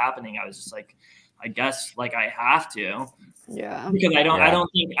mishap happening, I was just like, I guess like I have to. Yeah. Because I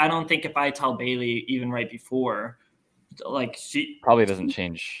don't think if I tell Bailey even right before, like she probably doesn't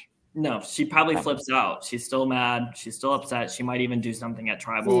change. No, she probably flips out. She's still mad. She's still upset. She might even do something at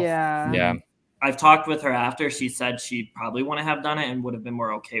tribal. Yeah. I've talked with her after. She said she probably wouldn't have done it and would have been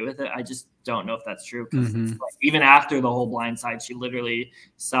more okay with it. I just don't know if that's true. Because like, even after the whole blind side, she literally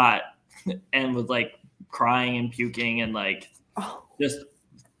sat and was like crying and puking and like just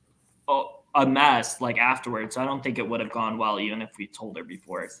a mess like afterwards. So I don't think it would have gone well even if we told her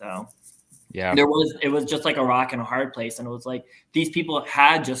before. So yeah, it was just like a rock and a hard place. And it was like these people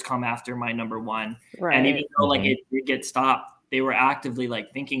had just come after my number one. Right. And even though like it did get stopped, they were actively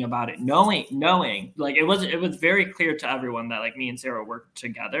like thinking about it, knowing like it was very clear to everyone that like me and Sarah worked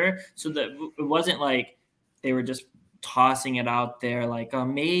together. So that it wasn't like they were just tossing it out there like, oh,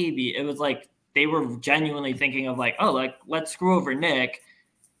 maybe. It was like they were genuinely thinking of like, oh, like let's screw over Nick.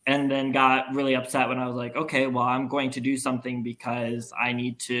 And then got really upset when I was like, okay, well, I'm going to do something because I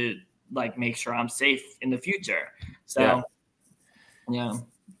need to like make sure I'm safe in the future. So yeah.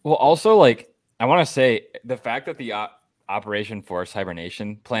 Well, also like I want to say the fact that the Operation Force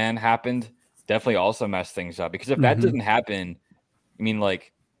Hibernation plan happened definitely also messed things up, because if that doesn't happen, I mean,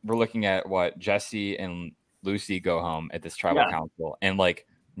 like we're looking at what Jesse and Lucy go home at this tribal council, and like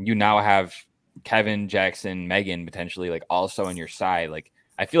you now have Kevin, Jackson, Megan potentially like also on your side. Like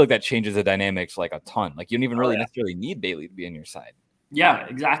I feel like that changes the dynamics like a ton. Like you don't even really necessarily need Bailey to be on your side. Yeah,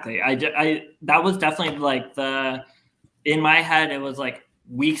 exactly. I that was definitely like in my head, it was like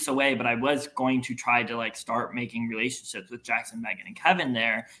weeks away, but I was going to try to like start making relationships with Jackson, Megan, and Kevin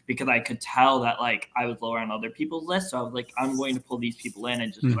there, because I could tell that like I was lower on other people's list. So I was like, I'm going to pull these people in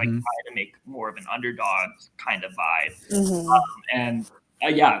and just like try to make more of an underdog kind of vibe.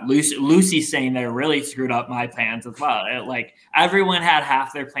 Lucy saying they really screwed up my plans as well. Like everyone had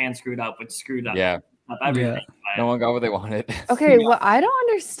half their plan screwed up, which screwed up. Everything. No one got what they wanted. Okay, what I don't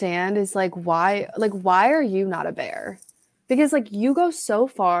understand is like why are you not a bear? Because like you go so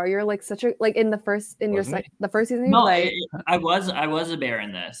far, you're like such a like the first season. No, I was a bear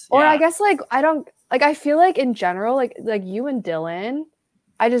in this. Or I guess like I don't like I feel like in general like you and Dylan,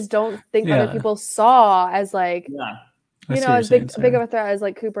 I just don't think other people saw as like as big of a threat as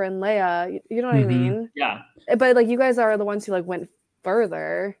like Cooper and Leia. You know what I mean? Yeah. But like you guys are the ones who like went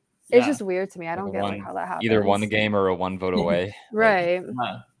further. It's just weird to me. I don't get like how that happens. Either won the game or a one vote away. Right.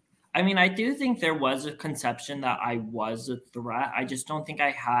 I mean, I do think there was a conception that I was a threat. I just don't think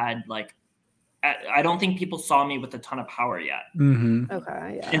I had like, I don't think people saw me with a ton of power yet.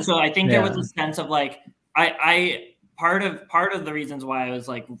 Okay. Yeah. And so I think there was a sense of like, part of the reasons why I was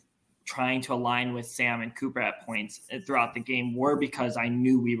like trying to align with Sam and Cooper at points throughout the game were because I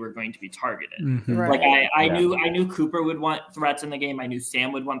knew we were going to be targeted. Right. Like I knew Cooper would want threats in the game. I knew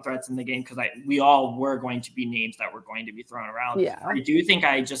Sam would want threats in the game because we all were going to be names that were going to be thrown around. Yeah. I do think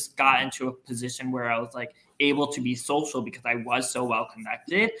I just got into a position where I was like able to be social because I was so well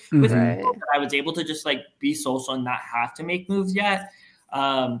connected with people that I was able to just like be social and not have to make moves yet.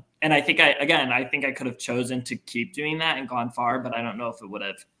 And and I think I could have chosen to keep doing that and gone far, but I don't know if it would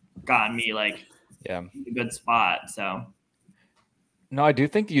have gotten me like a good spot. So no, I do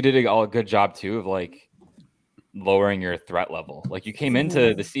think you did a good job too of like lowering your threat level. Like you came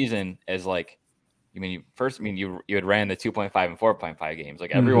into the season as like, you had ran the 2.5 and 4.5 games.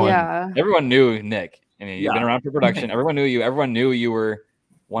 Like everyone knew Nick. I mean, you've been around for production. Everyone knew you. Everyone knew you were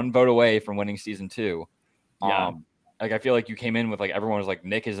one vote away from winning season 2. Like I feel like you came in with like everyone was like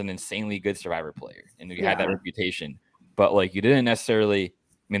Nick is an insanely good Survivor player, and you had that reputation. But like you didn't necessarily. I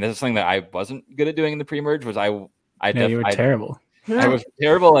mean, this is something that I wasn't good at doing in the pre-merge. Was you were terrible. I was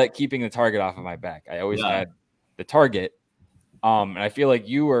terrible at keeping the target off of my back. I always had the target, and I feel like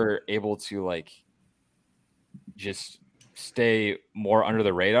you were able to like just stay more under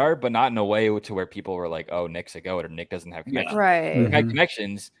the radar, but not in a way to where people were like, "Oh, Nick's a goat," or Nick doesn't have connections. Right. You had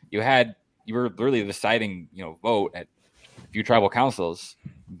connections. You were literally the deciding, vote at a few tribal councils,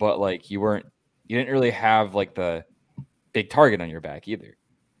 but like you didn't really have like the big target on your back either.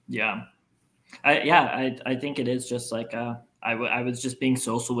 Yeah. I think it is just like I was just being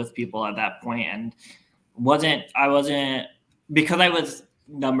social with people at that point, and I wasn't because I was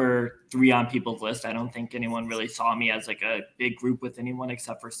number 3 on people's list. I don't think anyone really saw me as like a big group with anyone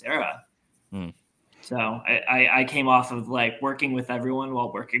except for Sarah. So I came off of like working with everyone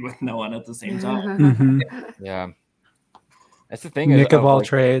while working with no one at the same time. Yeah, that's the thing. Nick of all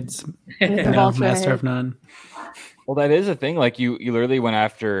trades, master of none. Well, that is a thing. Like you literally went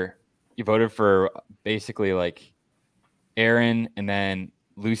after. You voted for basically like Aaron and then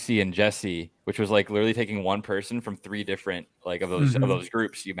Lucy and Jesse, which was like literally taking one person from 3 different like of those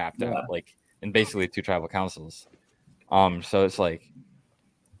groups you mapped out, like in basically 2 tribal councils. So it's like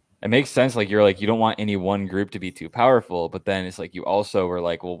it makes sense. Like you're like you don't want any one group to be too powerful, but then it's like you also were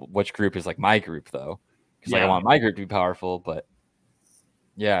like, well, which group is like my group though? Because like I want my group to be powerful, but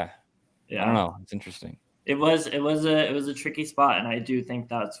I don't know. It's interesting. It was a tricky spot, and I do think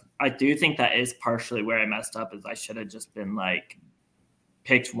that is partially where I messed up. Is I should have just been like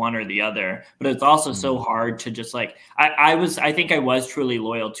picked one or the other, but it's also so hard to just like I think I was truly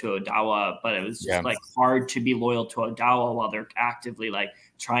loyal to Odawa, but it was just like hard to be loyal to Odawa while they're actively like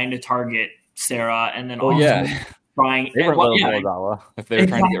trying to target Sarah, and then trying Odawa if they were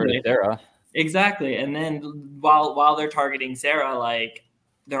trying to get rid of Sarah. Exactly, and then while they're targeting Sarah, like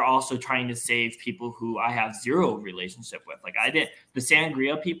they're also trying to save people who I have 0 relationship with. Like the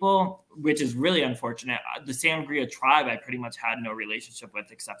Sangria people, which is really unfortunate. The Sangria tribe, I pretty much had no relationship with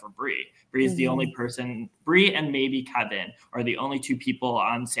except for Bree. Bree is the only person, Bree and maybe Kevin are the only 2 people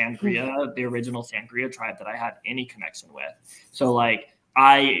on Sangria, the original Sangria tribe that I had any connection with. So like,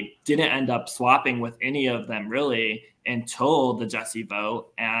 I didn't end up swapping with any of them really until the Jesse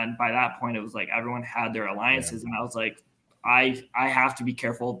vote. And by that point, it was like, everyone had their alliances. And I was like, I have to be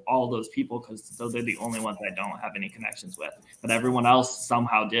careful of all those people because those are the only ones I don't have any connections with, but everyone else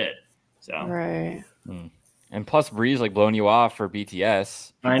somehow did. So right. And plus Bree's like blowing you off for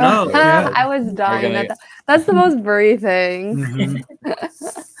BTS. I know. I was dying. That's the most Bree thing.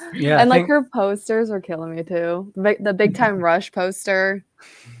 And like her posters were killing me too. The Big Time Rush poster.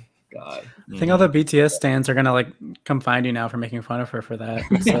 God. I think all the BTS stands are gonna like come find you now for making fun of her for that.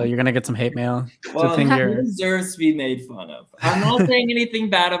 So you're gonna get some hate mail. Well, he deserves to be made fun of. I'm not saying anything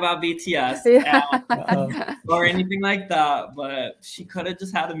bad about BTS or anything like that, but she could have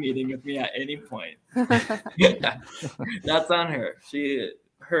just had a meeting with me at any point. That's on her.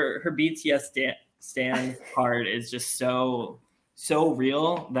 Her BTS stand card is just so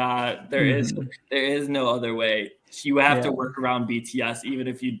real that there is no other way. You have to work around BTS even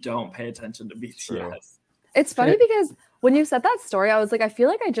if you don't pay attention to BTS. True. It's funny because when you said that story, I was like, I feel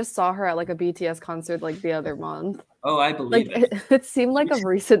like I just saw her at like a BTS concert like the other month. Oh, I believe it. It seemed like a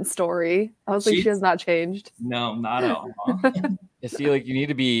recent story. I was like, she has not changed. No, not at all. You see, like you need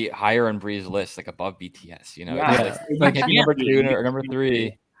to be higher on Bree's list, like above BTS. You know, like number 2 or number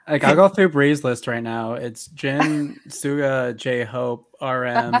 3. Like I'll go through Bree's list right now. It's Jin, Suga, J-Hope,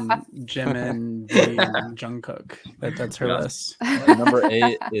 RM, Jimin, V, and Jungkook. That's her list. Number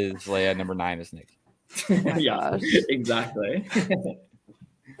 8 is Leia. Number 9 is Nick. Yeah, exactly.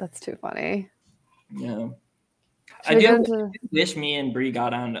 That's too funny. Yeah. I do wish me and Bree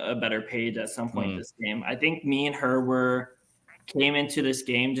got on a better page at some point this game. I think me and her came into this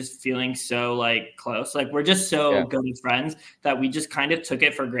game just feeling so like close. Like we're just so good as friends that we just kind of took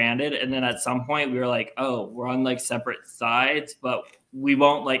it for granted. And then at some point we were like, oh, we're on like separate sides, but we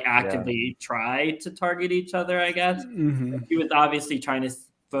won't like actively try to target each other, I guess. He was obviously trying to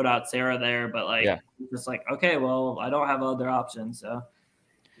vote out Sarah there, but like just like, okay, well, I don't have other options. So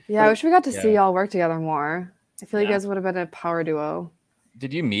I wish we got to see y'all work together more. I feel like you guys would have been a power duo.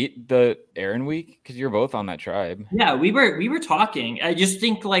 did you meet the Aaron week? Because you're both on that tribe. Yeah, we were talking. I just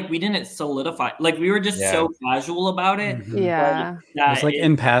think like we didn't solidify. Like we were just so casual about it. Yeah, it's like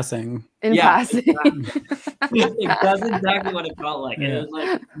in passing. Passing. Exactly. That's exactly what it felt like. It was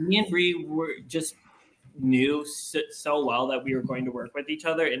like me and Bree were just knew so well that we were going to work with each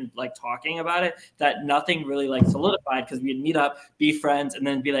other and like talking about it that nothing really like solidified because we'd meet up, be friends, and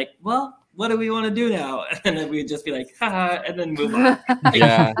then be like, well, what do we want to do now? And then we'd just be like, haha, and then move on.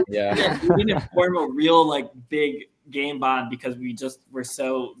 Yeah. We didn't form a real like big game bond because we just were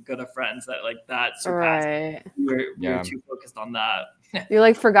so good of friends that like that surpassed. Right. We were too focused on that. You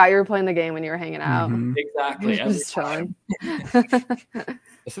like forgot you were playing the game when you were hanging out. Exactly. Just chilling.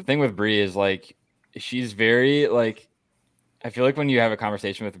 That's the thing with Bree is like she's very like I feel like when you have a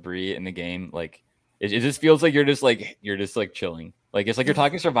conversation with Bree in the game, like it just feels like you're just like chilling. Like it's like you're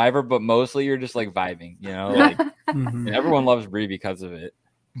talking Survivor, but mostly you're just like vibing, you know. Like and everyone loves Bree because of it.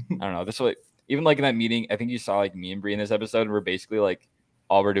 I don't know. This way, even like in that meeting, I think you saw like me and Bree in this episode. We're basically like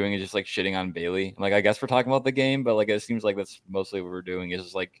all we're doing is just like shitting on Bailey. Like I guess we're talking about the game, but like it seems like that's mostly what we're doing. Is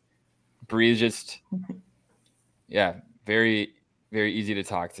just like Bree is just very very easy to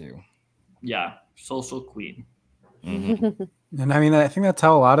talk to. Yeah, social queen. And I mean, I think that's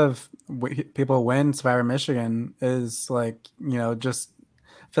how a lot of people win Survivor Michigan is like, you know, just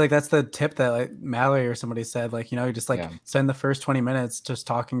I feel like that's the tip that like Mallory or somebody said, like, you know, you just like spend the first 20 minutes just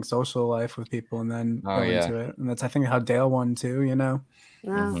talking social life with people and then go into it. And that's, I think, how Dale won too, you know?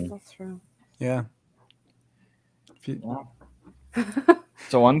 Yeah, that's true. Yeah.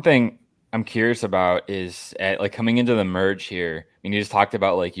 So one thing I'm curious about is like coming into the merge here. I mean, you just talked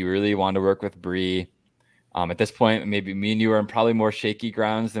about like you really wanted to work with Bree. At this point, maybe me and you are on probably more shaky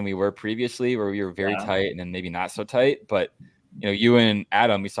grounds than we were previously, where we were very tight and then maybe not so tight. But you know, you and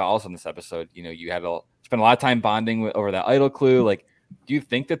Adam, we saw also in this episode, you know, you had to spend a lot of time bonding over that idol clue. Like, do you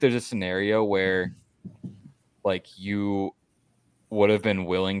think that there's a scenario where like you would have been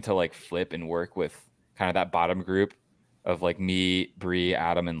willing to like flip and work with kind of that bottom group of like me, Bree,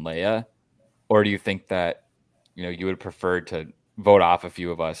 Adam, and Leia? Or do you think that, you know, you would prefer to vote off a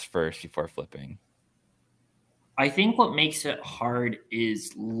few of us first before flipping? I think what makes it hard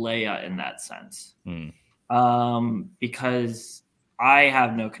is Leia in that sense. Because I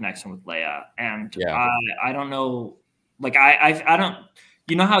have no connection with Leia, and I don't know, like I don't,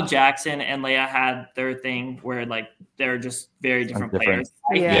 you know how Jackson and Leia had their thing where like they're just very different players.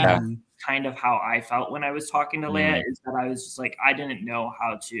 Kind of how I felt when I was talking to Leia is that I was just like I didn't know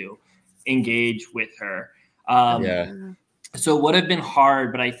how to engage with her. So it would have been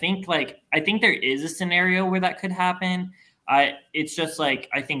hard, but I think there is a scenario where that could happen. It's just like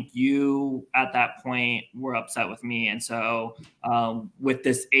I think you at that point were upset with me, and so with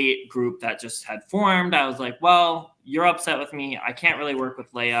this 8 group that just had formed, I was like, well, you're upset with me. I can't really work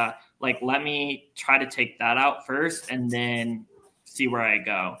with Leia. Like, let me try to take that out first, and then see where I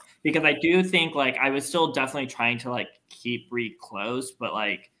go. Because I do think like I was still definitely trying to like keep Bree close, but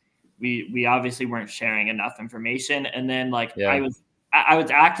like we obviously weren't sharing enough information. And then like I was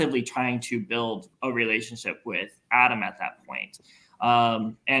actively trying to build a relationship with Adam at that point.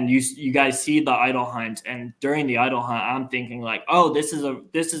 And you guys see the idol hunt, and during the idol hunt, I'm thinking like, oh, this is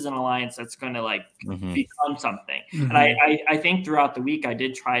an alliance that's going to like become something. And I think throughout the week, I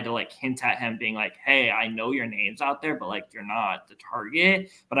did try to like hint at him being like, hey, I know your name's out there, but like, you're not the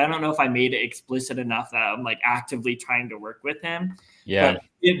target. But I don't know if I made it explicit enough that I'm like actively trying to work with him. Yeah.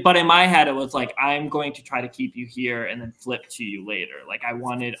 But in my head, it was like, I'm going to try to keep you here and then flip to you later. Like I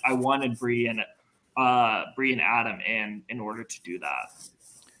wanted Bree and Adam in order to do that.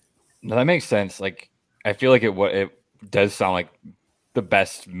 No, that makes sense. Like I feel like it does sound like the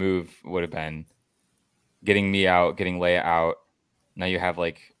best move would have been getting me out, getting Leia out. Now you have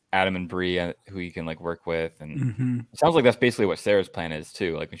like Adam and Bree who you can like work with, and it sounds like that's basically what Sarah's plan is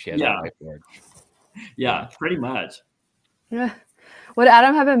too. Like when she has that whiteboard. Yeah, pretty much. Yeah. Would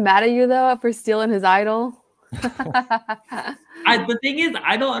Adam have been mad at you though for stealing his idol? The thing is,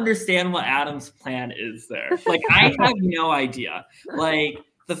 I don't understand what Adam's plan is there. Like, I have no idea. Like,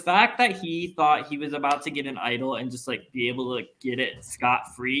 the fact that he thought he was about to get an idol and just like be able to like, get it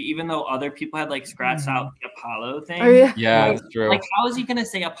scot-free, even though other people had like scratched out the Apollo thing. Oh, yeah, like, that's true. Like, how is he gonna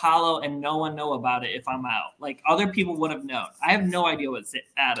say Apollo and no one know about it if I'm out? Like, other people would have known. I have no idea what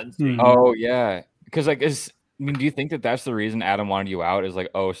Adam's doing. Oh yeah, because like do you think that that's the reason Adam wanted you out? Is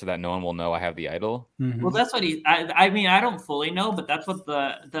like, oh, so that no one will know I have the idol? Well, that's what I mean, I don't fully know, but that's what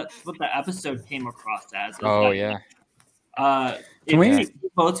the episode came across as. Oh, if he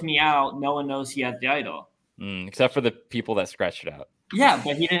votes me out, no one knows he has the idol. Except for the people that scratched it out. Yeah,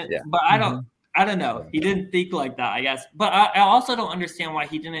 but he didn't. Yeah. But I don't. I don't know. He didn't think like that, I guess. But I also don't understand why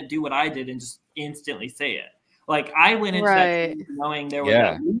he didn't do what I did and just instantly say it. Like I went into that knowing there was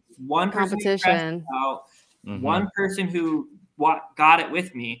at least one competition, out, one person who got it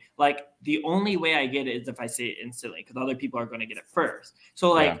with me. Like the only way I get it is if I say it instantly, because other people are going to get it first.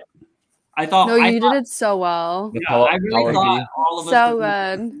 So like I thought you did it so well. Yeah, I really thought all of us so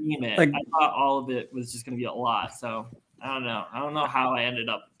good. Like, I thought all of it was just going to be a lot. So I don't know. I don't know how I ended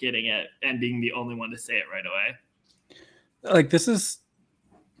up getting it and being the only one to say it right away. Like this is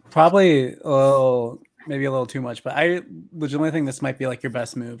probably maybe a little too much, but I legitimately think this might be like your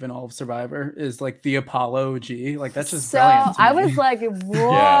best move in all of Survivor is like the Apollo G. Like that's just brilliant. I was like,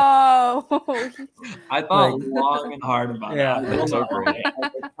 whoa. I thought long and hard about that. That's so great.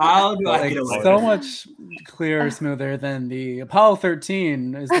 How do I get away? So much clearer, smoother than the Apollo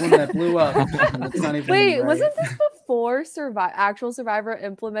 13 is the one that blew up. It's not even Wait, wasn't this before actual Survivor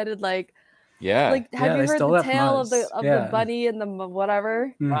implemented like? Like, have you heard the tale of the bunny and the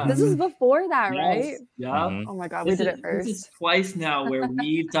whatever? This was before that, right? Yeah. Oh my god, we did it first. This is twice now where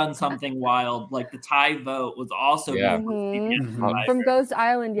we've done something wild. Like the tie vote was also from Ghost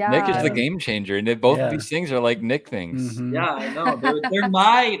Island. Yeah, Nick is the game changer, and both of these things are like Nick things. Yeah, I know. They're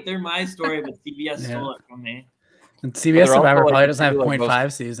my story, but CBS stole it from me. And CBS Survivor probably doesn't have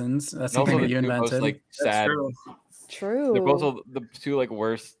 0.5 seasons. That's something that you invented. Like sad. True. They're both the two like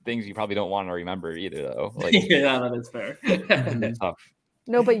worst things you probably don't want to remember either, though. Like, yeah, that is fair. Tough.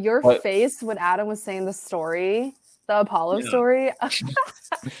 No, but your face when Adam was saying the story, the Apollo story.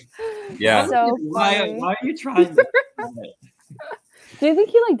 Yeah. So why are you trying to? Do you think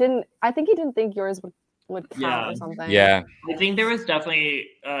he like didn't? I think he didn't think yours would count or something. Yeah. I think there was definitely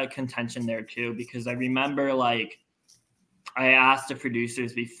contention there too, because I remember like I asked the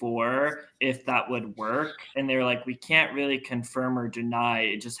producers before if that would work, and they were like, "We can't really confirm or deny.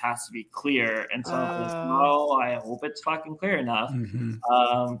 It just has to be clear." And so I was like, "No, I hope it's fucking clear enough."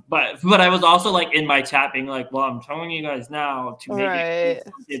 But I was also like in my chat being like, "Well, I'm telling you guys now to make it.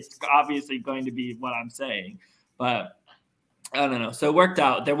 It's obviously going to be what I'm saying." But I don't know. So it worked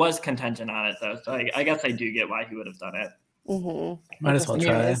out. There was contention on it though, so I guess I do get why he would have done it. Might as well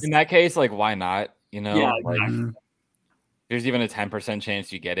try. In that case, like, why not? You know, yeah, like, exactly. There's even a 10%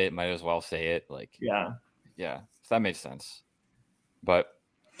 chance you get it. Might as well say it. Like, yeah. So that makes sense. But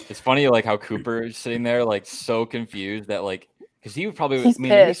it's funny, like how Cooper is sitting there, like so confused that, like, because he would probably, he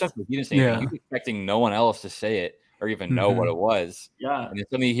didn't say anything. He was expecting no one else to say it or even know what it was. Yeah. And then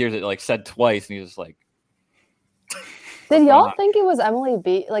suddenly he hears it like said twice, and he was like, "Did y'all think it was Emily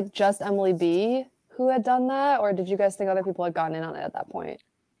B, like just Emily B, who had done that, or did you guys think other people had gotten in on it at that point?"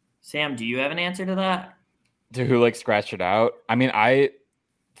 Sam, do you have an answer to that? To who like scratched it out? I mean, at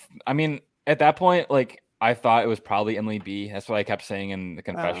that point, like I thought it was probably Emily B. That's what I kept saying in the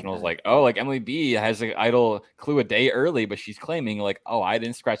confessionals. Like, oh, like Emily B has an idol clue a day early, but she's claiming like, oh, I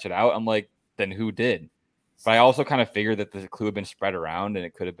didn't scratch it out. I'm like, then who did? But I also kind of figured that the clue had been spread around and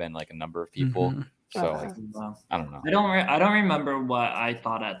it could have been like a number of people. So like, I don't know. I don't remember what I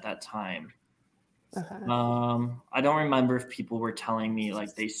thought at that time. I don't remember if people were telling me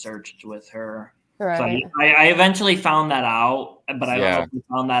like they searched with her. Right. So I eventually found that out, but I don't know if we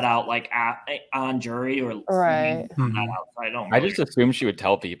found that out like on jury or right. I just assumed she would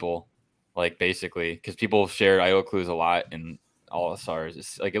tell people, like basically, because people shared idol clues a lot in All Stars.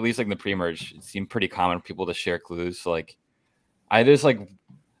 It's like at least like in the pre-merge, it seemed pretty common for people to share clues. So like, I think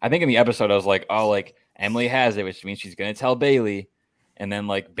in the episode I was like, oh, like Emily has it, which means she's gonna tell Bailey, and then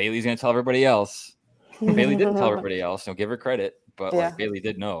like Bailey's gonna tell everybody else. Bailey didn't tell everybody else. Don't give her credit, but like Bailey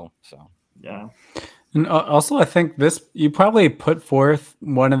did know. So. Yeah. And also, I think you probably put forth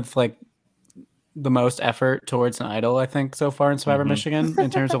one of like the most effort towards an idol, I think, so far in Survivor Michigan in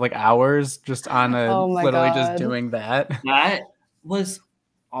terms of like hours just on literally just doing that. That was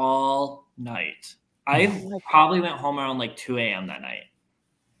all night. I probably went home around like 2 a.m. that night.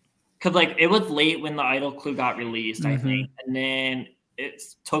 Cause like it was late when the idol clue got released, I think. And then it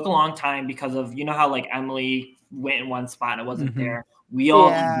took a long time because of, you know how like Emily went in one spot and it wasn't there. We all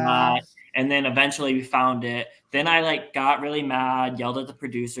did not. And then eventually we found it. Then I like got really mad, yelled at the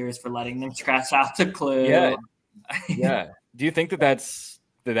producers for letting them scratch out the clue. Yeah. Yeah. Do you think that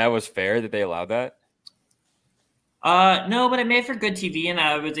was fair that they allowed that? No, but it made for good TV and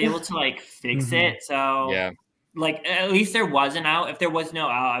I was able to like fix it. So like at least there was an out. If there was no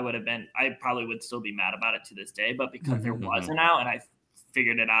out, I probably would still be mad about it to this day. But because there was an out and I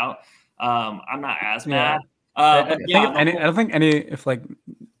figured it out, I'm not as mad. I don't think if like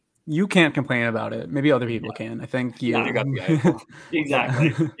you can't complain about it, maybe other people can. I think you got the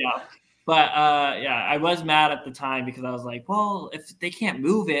exactly. But I was mad at the time because I was like, well, if they can't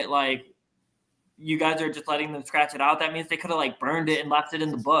move it, like you guys are just letting them scratch it out. That means they could have like burned it and left it in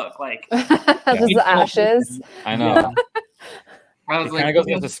the book. Like just the ashes. I know. Yeah. I It was kind of goes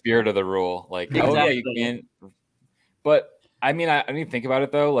against the spirit of the rule. Like, oh yeah, you Exactly. can't. But I mean, I didn't think about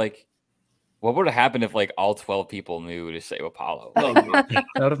it though. Like, what would have happened if like all 12 people knew to save Apollo? Oh, That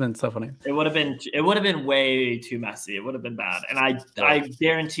would have been so funny. it would have been way too messy. It would have been bad. And I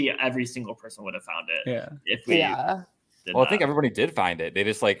guarantee every single person would have found it. Yeah. If we Yeah. did Well, I that. think everybody did find it. They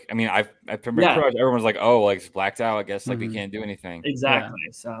just like, I mean, I pretty Yeah. much everyone's like, oh, like it's blacked out. I guess like we Mhm. can't do anything. Exactly.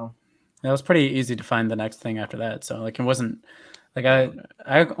 So It was pretty easy to find the next thing after that. So like it wasn't like I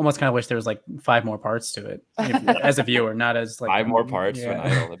almost kind of wish there was like 5 more parts to it as a viewer, not as like 5 more parts to an yeah.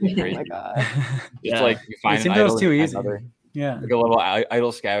 idol. That'd be Oh crazy. my god. Just Yeah. like you find It an seemed that was idol, too you find easy. another- Yeah. like a little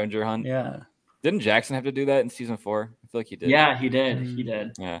idol scavenger hunt. Yeah. Didn't Jackson have to do that in season 4? I feel like he did. yeah, he did. He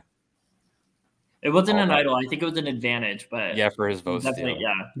did. Yeah. It wasn't All an right. idol. I think it was an advantage, but Yeah, for his vote definitely,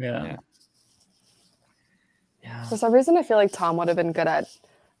 steal. yeah. Yeah. Yeah. For some reason, I feel like Tom would have been good at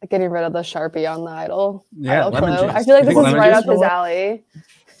getting rid of the Sharpie on the idol. Yeah, idol lemon clue. juice. I feel like You this think is lemon right juice up will his work? alley.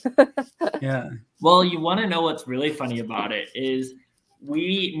 Yeah. Well, you want to know what's really funny about it is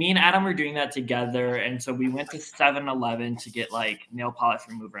me and Adam were doing that together, and so we went to 7-Eleven to get like nail polish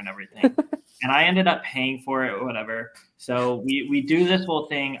remover and everything. And I ended up paying for it or whatever. So we do this whole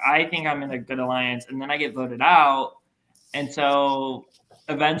thing. I think I'm in a good alliance, and then I get voted out. And so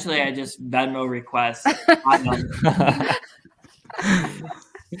eventually I just Venmo request.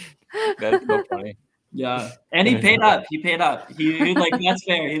 That's so funny. Yeah, and he paid up. He paid up. He was like, "That's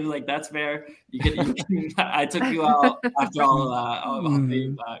fair." He was like, "That's fair. You can I took you out after all of that. I'll pay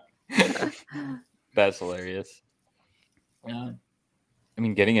you back." That's hilarious. Yeah. I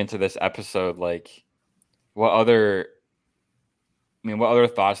mean, getting into this episode, like, what other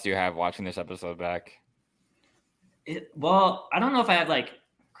thoughts do you have watching this episode back? Well, I don't know if I have like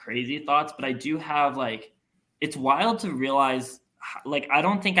crazy thoughts, but I do have like, it's wild to realize. Like, I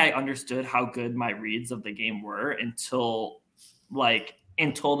don't think I understood how good my reads of the game were until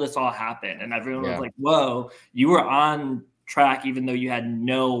this all happened, and everyone was like, "Whoa, you were on track even though you had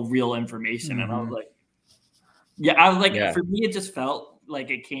no real information." And I was like, for me, it just felt like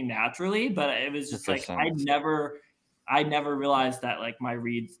it came naturally, but it was just like I never realized that like my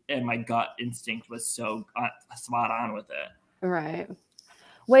reads and my gut instinct was so spot on with it. Right.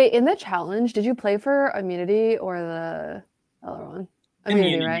 Wait, in the challenge, did you play for immunity or the other one?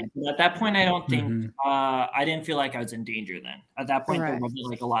 Immunity, right? At that point, I don't think I didn't feel like I was in danger then. At that point, there wasn't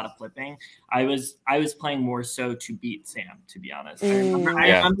like a lot of flipping. I was playing more so to beat Sam, to be honest. I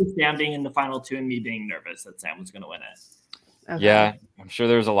remember Sam being in the final 2 and me being nervous that Sam was going to win it. Okay. Yeah, I'm sure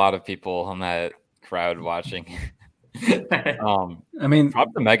there's a lot of people on that crowd watching. I mean,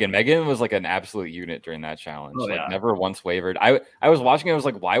 props to Megan. Megan was like an absolute unit during that challenge. Oh, like yeah. never once wavered. I was watching it, I was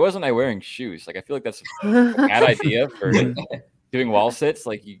like, why wasn't I wearing shoes? Like I feel like that's a bad idea for doing wall sits.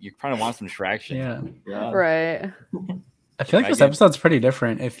 Like you kind of want some traction. yeah. Right. I feel like this episode's pretty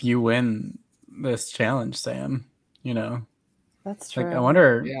different if you win this challenge, Sam. You know, That's true. like I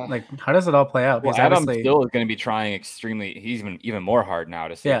wonder, like, how does it all play out? Well, Because Adam obviously, still is going to be trying extremely. He's even more hard now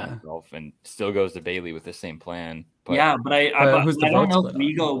to save Yeah. himself, and still goes to Bailey with the same plan. But, but I who's the don't vote know split if we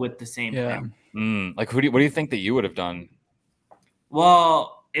on? go with the same plan. like, what do you think that you would have done?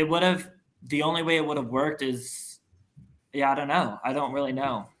 Well, it would have. The only way it would have worked is, I don't know. I don't really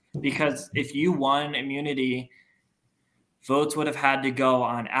know, because if you won immunity, votes would have had to go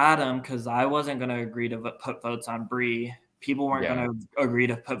on Adam because I wasn't going to agree to put votes on Bree. People weren't going to agree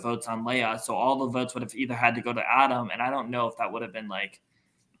to put votes on Leia, so all the votes would have either had to go to Adam, and I don't know if that would have been like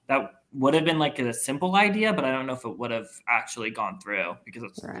a simple idea, but I don't know if it would have actually gone through because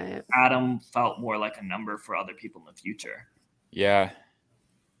Adam felt more like a number for other people in the future. Yeah.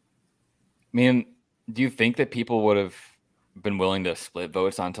 I mean, do you think that people would have been willing to split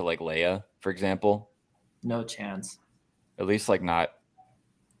votes onto like Leia, for example? No chance. At least like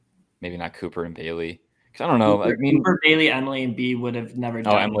maybe not Cooper and Bailey. Because I don't know. Cooper, Bailey, Emily, and B would have never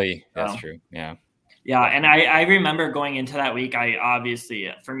done. Oh, Emily. That's true. Yeah. Yeah, and I remember going into that week, I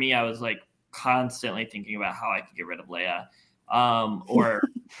was like constantly thinking about how I could get rid of Leia or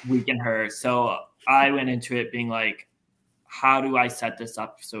weaken her. So I went into it being like, how do I set this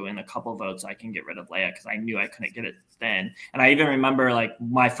up so in a couple votes I can get rid of Leia? Because I knew I couldn't get it then. And I even remember like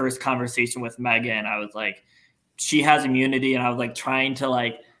my first conversation with Megan, I was like, she has immunity, and I was like trying to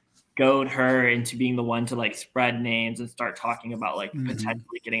like goad her into being the one to like spread names and start talking about like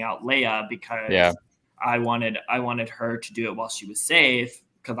potentially getting out Leia because I wanted her to do it while she was safe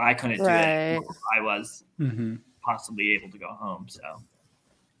because I couldn't do it. I was possibly able to go home. So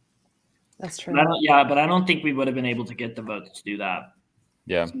that's true. But I don't think we would have been able to get the votes to do that.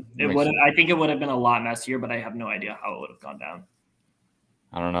 Yeah. I think it would have been a lot messier, but I have no idea how it would have gone down.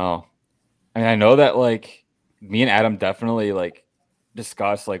 I don't know. I mean, I know that like me and Adam definitely like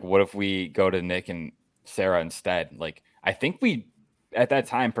discussed like what if we go to Nick and Sarah instead. Like I think we at that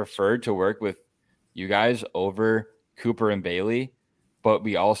time preferred to work with you guys over Cooper and Bailey, but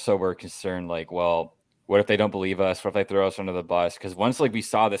we also were concerned like, well, what if they don't believe us? What if they throw us under the bus? Because once like we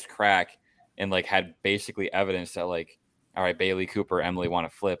saw this crack and like had basically evidence that like, all right, Bailey, Cooper, Emily want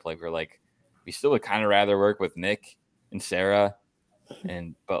to flip, like we're like, we still would kind of rather work with Nick and Sarah.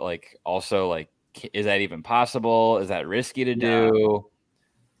 But like also like, is that even possible? Is that risky to do?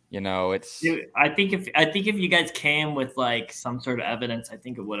 You know, it's. I think if you guys came with like some sort of evidence, I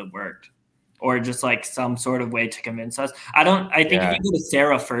think it would have worked, or just like some sort of way to convince us. I think if you go to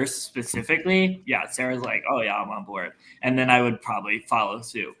Sarah first specifically, Sarah's like, oh yeah, I'm on board, and then I would probably follow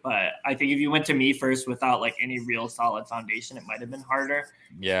suit. But I think if you went to me first without like any real solid foundation, it might have been harder.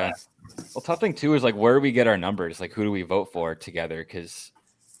 Yeah. Well, tough thing too is like where do we get our numbers? Like who do we vote for together? Because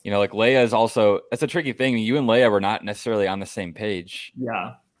like Leia is also that's a tricky thing. You and Leia were not necessarily on the same page.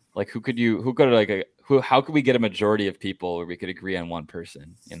 Yeah. Like how could we get a majority of people where we could agree on one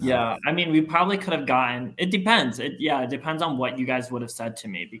person? Yeah, I mean, we probably could have gotten. It depends. It depends on what you guys would have said to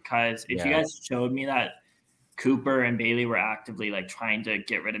me. Because if you guys showed me that Cooper and Bailey were actively like trying to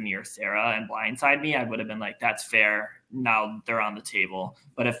get rid of me or Sarah and blindside me, I would have been like, that's fair. Now they're on the table.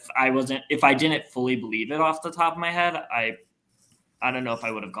 But if I didn't fully believe it off the top of my head, I don't know if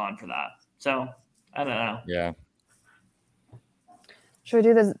I would have gone for that. So I don't know. Yeah. Should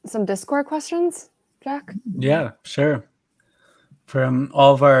we do some Discord questions, Jack? Yeah, sure. From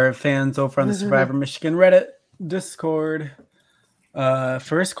all of our fans over on the Survivor Michigan Reddit Discord.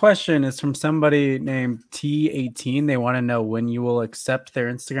 First question is from somebody named T18. They want to know when you will accept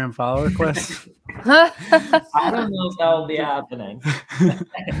their Instagram follow request. I don't know if that will be happening.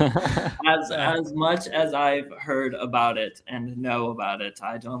 As much as I've heard about it and know about it,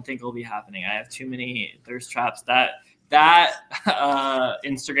 I don't think it'll be happening. I have too many thirst traps. That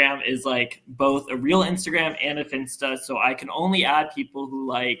Instagram is like both a real Instagram and a Finsta, so I can only add people who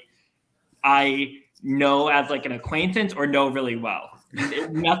like I know as like an acquaintance or know really well.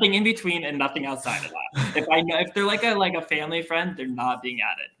 Nothing in between and nothing outside of that. If they're like a family friend, they're not being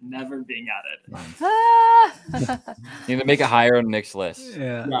added. Never being added. You need to make it higher on Nick's list.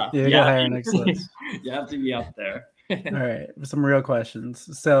 Yeah. Higher on Nick's list. You have to be up there. All right, some real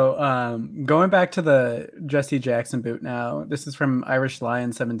questions. So going back to the Jesse Jackson boot now, this is from Irish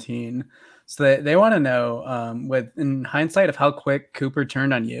Lion 17. So they want to know, in hindsight of how quick Cooper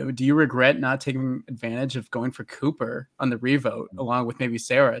turned on you, do you regret not taking advantage of going for Cooper on the revote along with maybe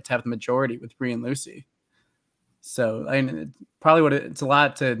Sarah to have the majority with Bree and Lucy? So I mean, it's a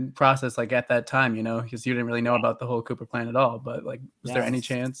lot to process like at that time, because you didn't really know about the whole Cooper plan at all. But like, was there any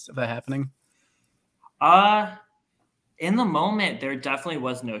chance of that happening? In the moment, there definitely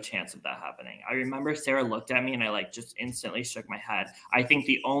was no chance of that happening. I remember Sarah looked at me and I like just instantly shook my head. I think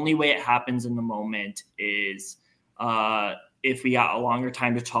the only way it happens in the moment is if we got a longer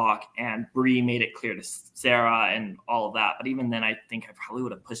time to talk and Bree made it clear to Sarah and all of that. But even then, I think I probably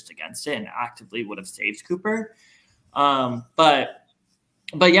would have pushed against it and actively would have saved Cooper. But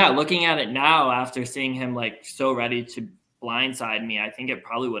yeah, looking at it now after seeing him like so ready to blindside me, I think it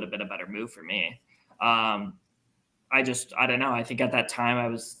probably would have been a better move for me. I don't know. I think at that time I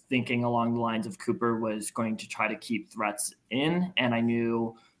was thinking along the lines of Cooper was going to try to keep threats in, and I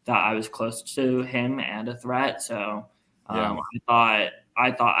knew that I was close to him and a threat. So I thought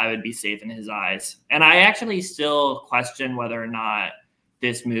I would be safe in his eyes. And I actually still question whether or not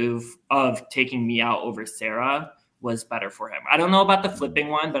this move of taking me out over Sarah was better for him. I don't know about the flipping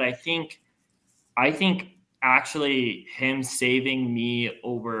one, but I think actually him saving me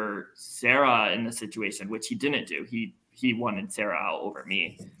over Sarah in the situation, which he didn't do. He wanted Sarah out over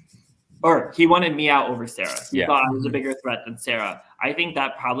me, or he wanted me out over Sarah. He thought I was a bigger threat than Sarah. I think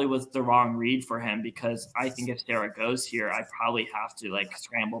that probably was the wrong read for him, because I think if Sarah goes here, I probably have to like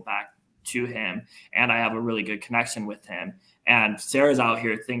scramble back to him, and I have a really good connection with him. And Sarah's out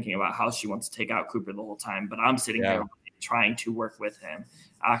here thinking about how she wants to take out Cooper the whole time, but I'm sitting here trying to work with him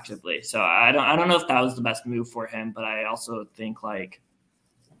actively. So I don't know if that was the best move for him, but I also think like,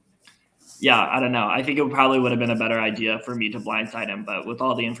 I don't know. I think it probably would have been a better idea for me to blindside him, but with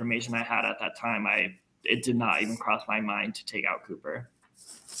all the information I had at that time, it did not even cross my mind to take out Cooper.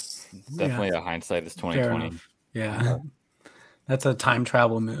 Definitely a hindsight is 2020. Yeah. That's a time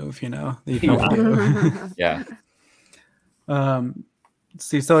travel move, that you can do.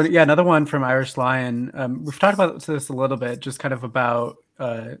 See, so another one from Irish Lion. We've talked about this a little bit, just kind of about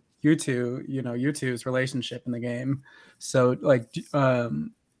you two's relationship in the game. So like, do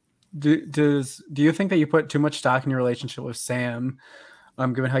you think that you put too much stock in your relationship with Sam?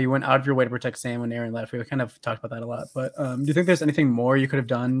 Given how you went out of your way to protect Sam when Aaron left, we kind of talked about that a lot. But do you think there's anything more you could have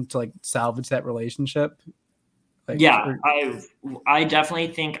done to like salvage that relationship? Like, yeah, I definitely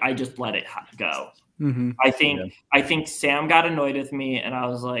think I just let it go. Mm-hmm. I think Sam got annoyed with me, and I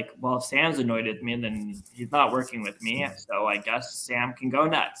was like, well, if Sam's annoyed with me, then he's not working with me, so I guess Sam can go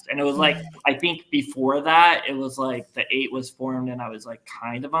next. And it was like, I think before that, it was like the 8 was formed, and I was like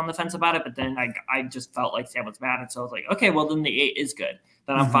kind of on the fence about it, but then I just felt like Sam was mad, and so I was like, okay, well then the 8 is good,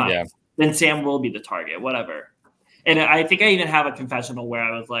 then I'm fine. Yeah. Then Sam will be the target, whatever. And I think I even have a confessional where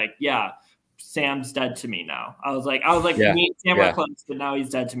I was like, yeah, Sam's dead to me now. I was like, yeah. Me and Sam were close, but now he's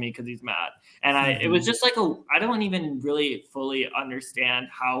dead to me because he's mad. And it was just like I don't even really fully understand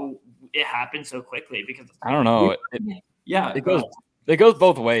how it happened so quickly because I don't know. It goes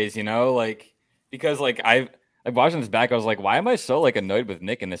both ways, you know, like because like I watching this back, I was like, why am I so like annoyed with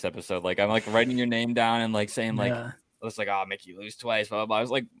Nick in this episode? Like I'm like writing your name down and like saying like I was like, oh, I'll make you lose twice. Blah, blah, blah. I was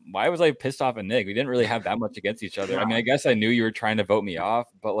like, why was I pissed off at Nick? We didn't really have that much against each other. I mean, I guess I knew you were trying to vote me off,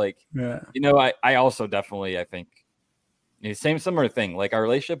 but like, you know, I also definitely, I think, same similar thing. Like our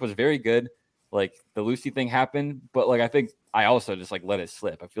relationship was very good. Like the Lucy thing happened, but like I think I also just like let it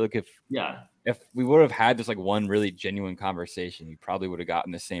slip. I feel like if we would have had just like one really genuine conversation, we probably would have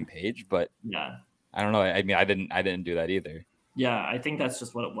gotten the same page. But I don't know. I mean, I didn't do that either. Yeah, I think that's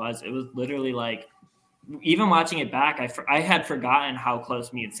just what it was. It was literally like. Even watching it back, I had forgotten how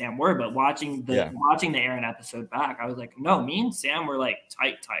close me and Sam were, but watching the Aaron episode back, I was like, no, me and Sam were like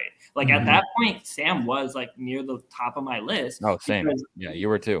tight. Like at that point, Sam was like near the top of my list. Oh, same. Yeah, you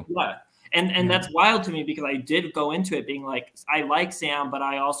were too. Yeah. And that's wild to me because I did go into it being like, I like Sam, but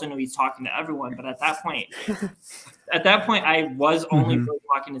I also know he's talking to everyone. But at that point, I was only really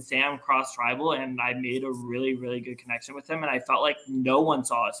talking to Sam cross tribal, and I made a really, really good connection with him. And I felt like no one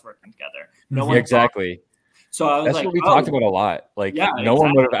saw us working together. No one exactly. So I was that's like, what we talked about a lot. Like no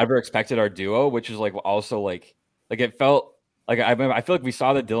one would have ever expected our duo, which is like also like it felt like I feel like we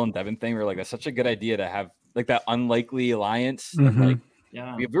saw the Dylan Devin thing. We were like, that's such a good idea to have like that unlikely alliance. Like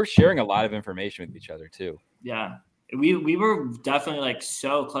we were sharing a lot of information with each other too. Yeah. We were definitely like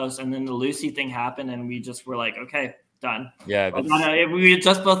so close. And then the Lucy thing happened and we just were like, okay, done. Yeah. We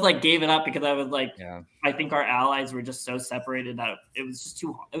just both like gave it up because I was like, I think our allies were just so separated that it was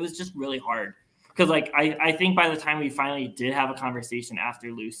just really hard. Because like I think by the time we finally did have a conversation after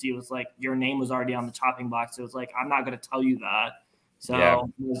Lucy, it was like your name was already on the chopping block. So it was like, I'm not going to tell you that. So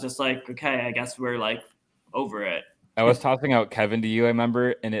it was just like, okay, I guess we're like over it. I was tossing out Kevin to you, I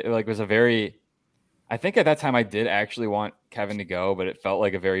remember, and it like was a very I think at that time I did actually want Kevin to go, but it felt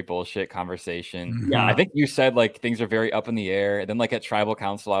like a very bullshit conversation. Yeah. I think you said like things are very up in the air. And then like at Tribal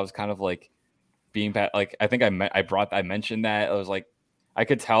Council, I was kind of like being like I think I mentioned that. I was like I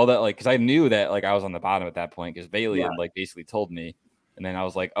could tell that like because I knew that like I was on the bottom at that point because Bailey had like basically told me. And then I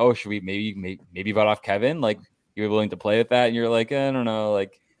was like, oh, should we maybe vote off Kevin? Like you were willing to play with that, and you're like, I don't know,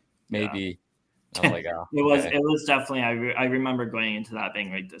 like maybe. Yeah. I was like, oh, it was definitely. I remember going into that being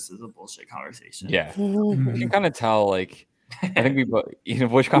like, this is a bullshit conversation. Yeah, you can kind of tell. Like, I think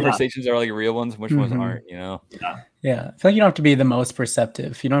which conversations are like real ones, and which ones aren't. You know. Yeah. I feel like you don't have to be the most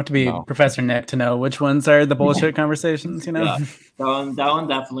perceptive. You don't have to be Professor Nick to know which ones are the bullshit conversations. You know. Yeah. That one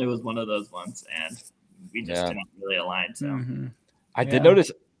definitely was one of those ones, and we just didn't really align. So I did notice.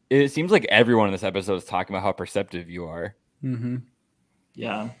 It seems like everyone in this episode is talking about how perceptive you are. Mm-hmm.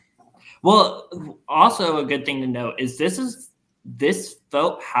 Yeah. Well, also a good thing to note is this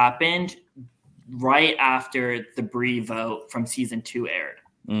vote happened right after the Bree vote from season 2 aired.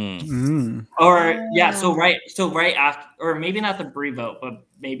 So right after, or maybe not the Bree vote, but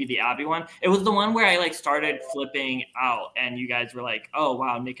maybe the Abby one. It was the one where I like started flipping out, and you guys were like, "Oh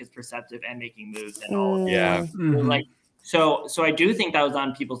wow, Nick is perceptive and making moves and all." Yeah, like so I do think that was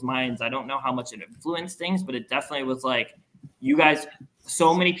on people's minds. I don't know how much it influenced things, but it definitely was like you guys.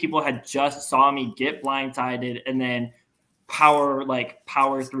 So many people had just saw me get blindsided and then power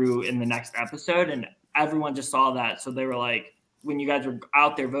through in the next episode. And everyone just saw that. So they were like, when you guys were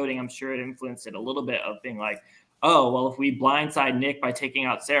out there voting, I'm sure it influenced it a little bit of being like, oh, well, if we blindside Nick by taking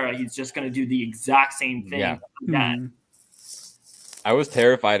out Sarah, he's just going to do the exact same thing. Yeah. Again. I was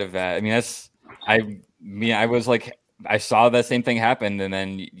terrified of that. I was like, I saw that same thing happen, and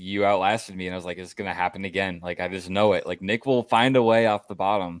then you outlasted me, and I was like, it's going to happen again. Like, I just know it. Like, Nick will find a way off the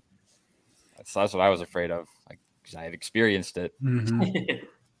bottom. That's what I was afraid of, like, because I had experienced it.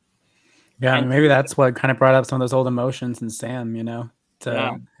 Yeah, maybe that's what kind of brought up some of those old emotions in Sam, you know?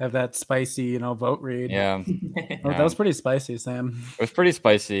 to have that spicy, vote read. Yeah. Well, that was pretty spicy, Sam. It was pretty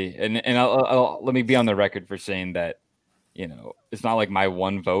spicy, and I'll let me be on the record for saying that, it's not like my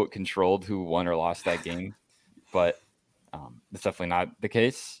one vote controlled who won or lost that game, but it's definitely not the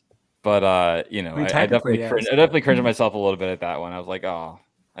case. But I definitely cringed myself a little bit at that one. I was like, oh,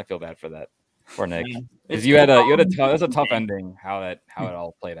 I feel bad for that. Poor Nick, because that's a tough ending. How it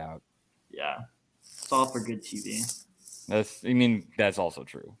all played out. Yeah, it's all for good TV. That's also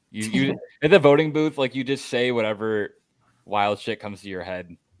true. You at the voting booth, like you just say whatever wild shit comes to your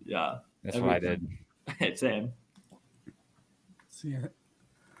head. Yeah, that's what I did. Same. See it.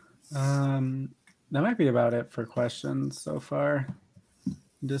 That might be about it for questions so far.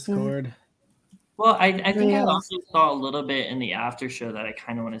 Discord. Well, I think I also saw a little bit in the after show that I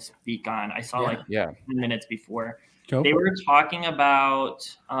kind of want to speak on. I saw 10 minutes before. They were talking about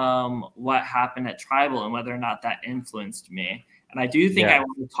what happened at Tribal and whether or not that influenced me. And I do think I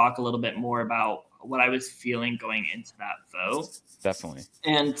want to talk a little bit more about what I was feeling going into that vote. Definitely.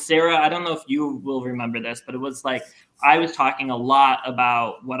 And Sarah, I don't know if you will remember this, but it was like I was talking a lot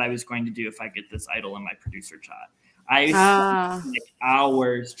about what I was going to do if I get this idol in my producer chat. I spent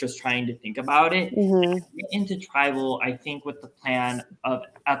hours just trying to think about it. Mm-hmm. Into Tribal, I think with the plan of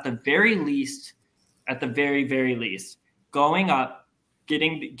at the very very least, going up,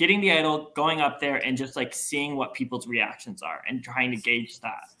 getting the idol, going up there and just like seeing what people's reactions are and trying to gauge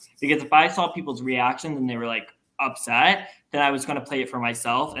that. Because if I saw people's reactions and they were like upset, then I was going to play it for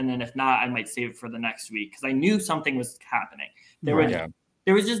myself. And then if not, I might save it for the next week because I knew something was happening.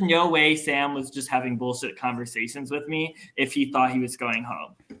 There was just no way Sam was just having bullshit conversations with me if he thought he was going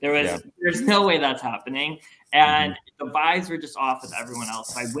home. There's no way that's happening. And the vibes were just off with everyone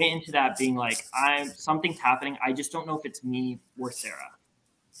else. So I went into that being like, something's happening. I just don't know if it's me or Sarah.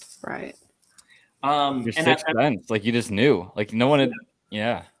 Right. Your sixth sense. Like you just knew. Like no one had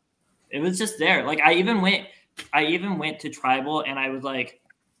It was just there. Like I even went to Tribal and I was like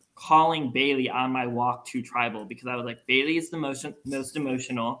calling Bailey on my walk to Tribal because I was like, Bailey is the most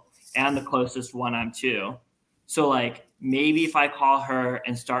emotional and the closest one I'm to. So like maybe if I call her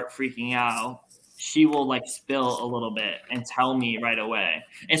and start freaking out, she will like spill a little bit and tell me right away.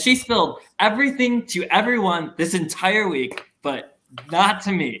 And she spilled everything to everyone this entire week, but not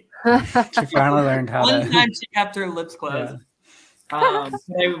to me. She finally learned how to. One time she kept her lips closed. Yeah.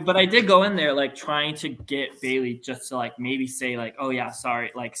 But I did go in there like trying to get Bailey just to like maybe say like, oh yeah,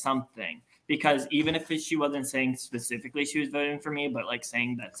 sorry, like something. Because even if she wasn't saying specifically she was voting for me, but like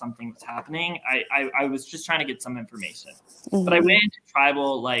saying that something was happening, I was just trying to get some information. Mm-hmm. But I went into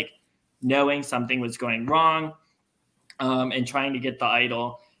Tribal like knowing something was going wrong and trying to get the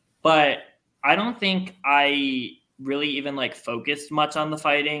idol. But I don't think I really even like focused much on the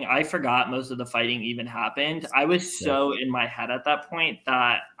fighting. I forgot most of the fighting even happened. I was so in my head at that point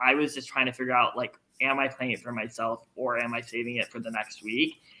that I was just trying to figure out like, am I playing it for myself or am I saving it for the next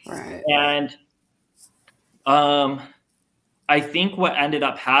week? Right. And I think what ended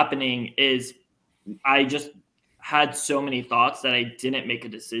up happening is I just had so many thoughts that I didn't make a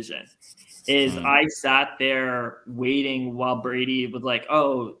decision. I sat there waiting while Brady was like,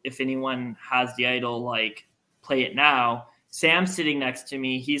 oh, if anyone has the idol, like play it now. Sam's sitting next to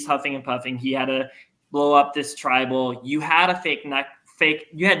me. He's huffing and puffing. He had to blow up this Tribal. You had a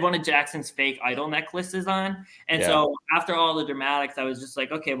you had one of Jackson's fake idol necklaces on. And so after all the dramatics, I was just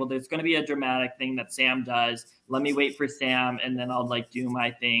like, okay, well, there's going to be a dramatic thing that Sam does. Let me wait for Sam. And then I'll like do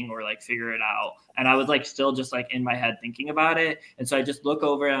my thing or like figure it out. And I was like, still just like in my head thinking about it. And so I just look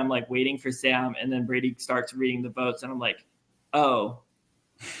over and I'm like waiting for Sam. And then Brady starts reading the votes. And I'm like, oh,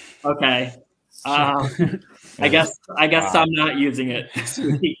 okay. I guess I'm not using it this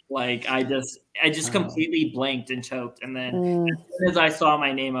week. Like I just completely blanked and choked, and then as soon as I saw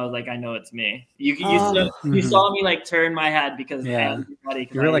my name, I was like, I know it's me. You saw me like turn my head because everybody.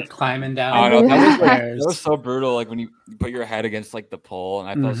 You were like climbing down. Oh, no, that was so brutal. Like when you put your head against like the pole, and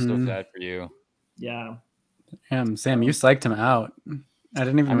I felt so sad for you. Yeah. Sam, you psyched him out. I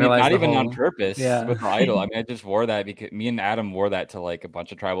didn't even realize. Not even on purpose. Yeah. With the idol. I mean, I just wore that because me and Adam wore that to like a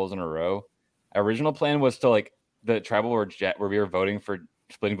bunch of Tribals in a row. Our original plan was to like the Tribal where we were voting for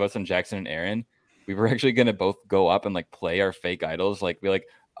splitting votes on Jackson and Aaron. We were actually going to both go up and like play our fake idols. Like be like,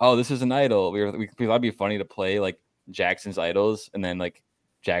 oh, this is an idol. We thought it'd be funny to play like Jackson's idols, and then like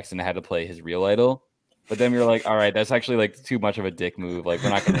Jackson had to play his real idol. But then we were like, all right, that's actually like too much of a dick move. Like we're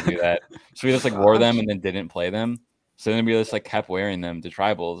not going to do that. So we just like wore them and then didn't play them. So then we just like kept wearing them to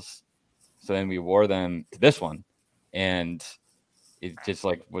Tribals. So then we wore them to this one, and it just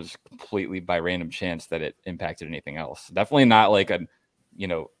like was completely by random chance that it impacted anything else. Definitely not like a,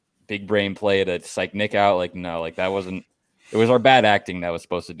 big brain play to psych Nick out. Like, no, like that wasn't It was our bad acting that was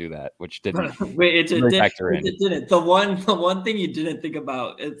supposed to do that, which didn't. Wait, really factor in. it didn't. The one thing you didn't think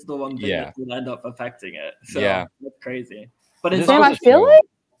about is the one thing that would end up affecting it. So that's crazy. But it's Sam, I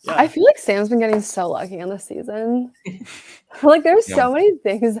feel like Sam's been getting so lucky on this season. Like there's so many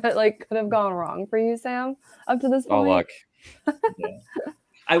things that like could have gone wrong for you, Sam, up to this point. All luck.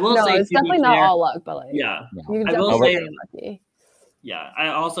 I will say it's definitely not all luck, but like you definitely say lucky. Yeah, I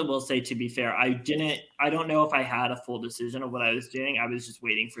also will say, to be fair, I don't know if I had a full decision of what I was doing. I was just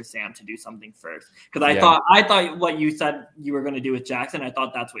waiting for Sam to do something first. Because I thought what you said you were going to do with Jackson, I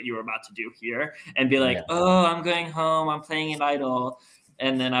thought that's what you were about to do here. And be like, oh, I'm going home, I'm playing an idol.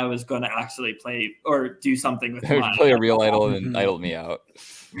 And then I was going to actually play or do something with mine. Play a real idol and idol me out.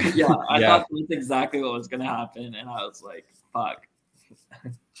 I thought that's exactly what was going to happen. And I was like, fuck.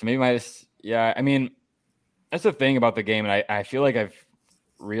 So maybe I mean, that's the thing about the game, and I feel like I've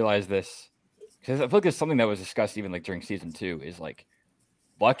realized this because I feel like it's something that was discussed even like during season 2 is like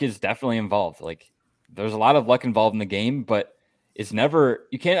luck is definitely involved. Like there's a lot of luck involved in the game, but it's never,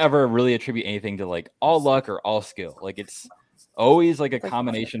 you can't ever really attribute anything to like all luck or all skill. Like it's always like a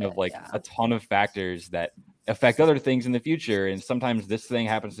combination of like a ton of factors that affect other things in the future. And sometimes this thing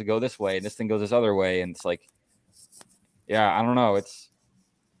happens to go this way and this thing goes this other way. And it's like, I don't know.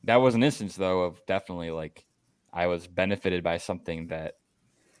 That was an instance though of definitely like, I was benefited by something that,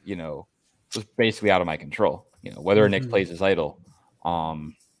 was basically out of my control, whether Nick plays his idol.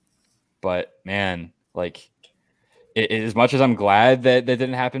 But man, like as much as I'm glad that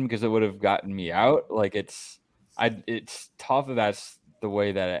didn't happen because it would have gotten me out, like it's tough that that's the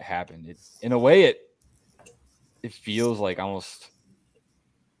way that it happened. In a way, it feels like almost,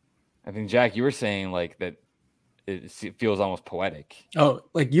 I think Jack, you were saying like that it feels almost poetic. Oh,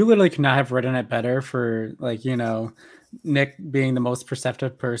 like you literally could not have written it better for like, Nick being the most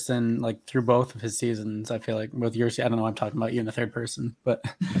perceptive person like through both of his seasons. I feel like with yours, I don't know, I'm talking about you in the third person, but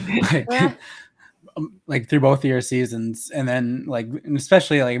like through both of your seasons. And then like,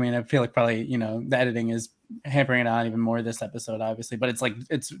 especially like, I mean, I feel like probably, the editing is hampering it on even more this episode, obviously, but it's like,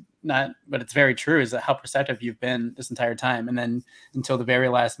 it's not, but it's very true is that how perceptive you've been this entire time. And then until the very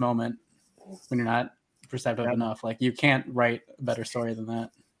last moment when you're not perceptive enough, like you can't write a better story than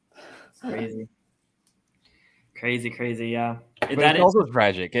that. Crazy, yeah. It's also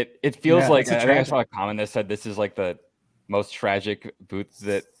tragic. It feels like I think I saw a comment that said this is like the most tragic boot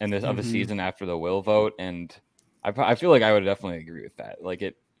that of the season after the Will vote, and I feel like I would definitely agree with that. Like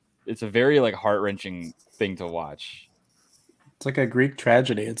it's a very like heart-wrenching thing to watch. It's like a Greek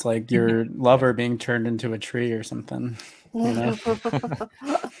tragedy. It's like your lover being turned into a tree or something.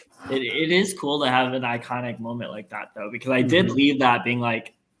 It is cool to have an iconic moment like that though, because I did leave that being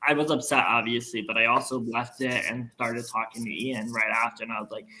like, I was upset obviously, but I also left it and started talking to Ian right after, and I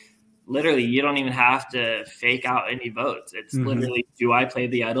was like, literally, you don't even have to fake out any votes. It's literally, do I play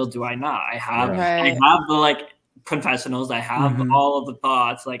the idol? Do I not? I have the like confessionals. I have all of the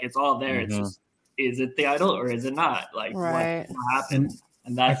thoughts. Like it's all there. It's just, is it the idol or is it not? Like what happened?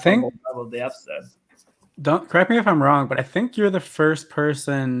 And that's the whole level of the episode. Don't correct me if I'm wrong, but I think you're the first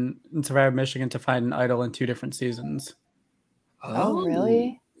person in Survivor Michigan to find an idol in 2 different seasons. Oh,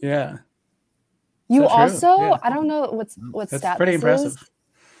 really? Yeah. You also, I don't know what That's stat pretty this impressive. is,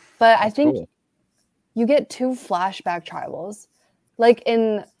 but I think you get 2 flashback tribals. Like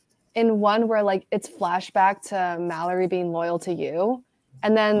in one where like it's flashback to Mallory being loyal to you,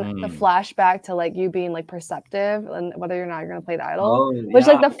 and then the flashback to like you being like perceptive and whether or not you're gonna play the idol. Which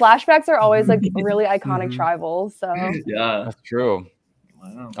like the flashbacks are always like really iconic tribals. So that's true.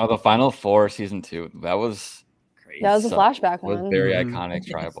 Wow. Oh, the final 4 season 2. That was crazy. That was a flashback one. Was very iconic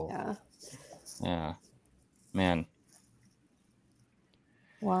tribal. Yeah. Man.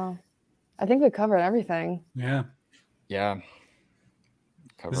 Wow. I think we covered everything. Yeah.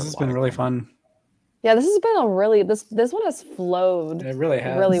 This has been really fun. Yeah, this has been this one has flowed. It really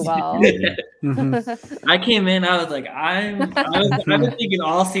has. Really well. I came in, I was like, I've been thinking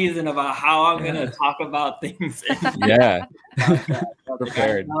all season about how I'm gonna talk about things.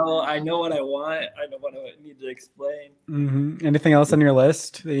 Prepared. I know what I want. I know what I need to explain. Anything else on your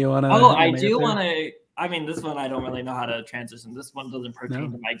list that you want to? I do want to. I mean, this one I don't really know how to transition. This one doesn't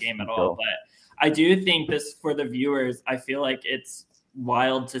pertain to my game at all. But I do think this for the viewers. I feel like it's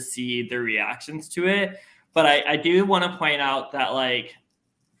wild to see their reactions to it. But I do want to point out that like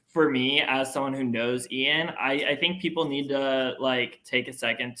for me, as someone who knows Ian, I think people need to like take a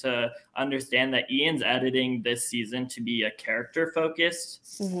second to understand that Ian's editing this season to be a character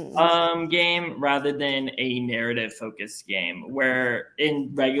focused game rather than a narrative focused game, where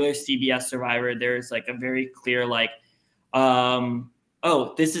in regular CBS Survivor, there's like a very clear like,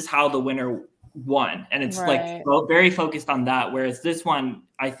 oh, this is how the winner one, and it's Right. like very focused on that. Whereas this one,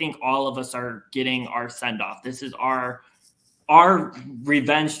 I think all of us are getting our send off. This is our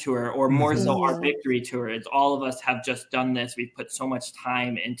revenge tour, or more so our victory tour. It's all of us have just done this. We've put so much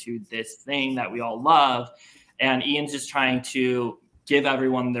time into this thing that we all love, and Ian's just trying to give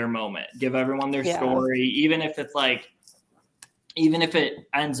everyone their moment, give everyone their story, even if it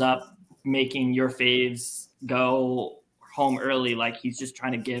ends up making your faves go home early. Like, he's just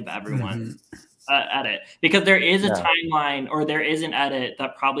trying to give everyone edit, because there is a timeline, or there is an edit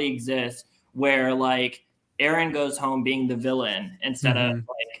that probably exists where like Aaron goes home being the villain instead of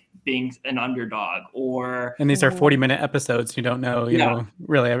like being an underdog, and these are 40-minute episodes. You don't know, you know,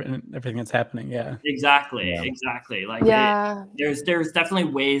 really everything that's happening. Yeah, exactly. Like, there's definitely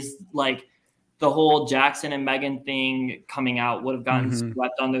ways, like the whole Jackson and Megan thing coming out would have gotten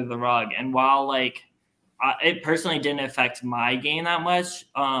swept under the rug. And while like it personally didn't affect my game that much,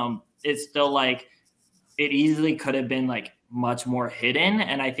 it's still like it easily could have been like much more hidden.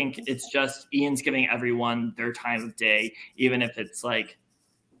 And I think it's just Ian's giving everyone their time of day, even if it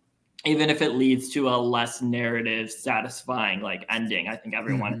leads to a less narrative satisfying like ending. I think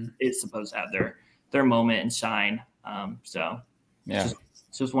everyone is supposed to have their moment and shine.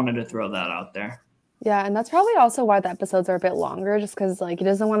 Just wanted to throw that out there. Yeah, and that's probably also why the episodes are a bit longer, just because like he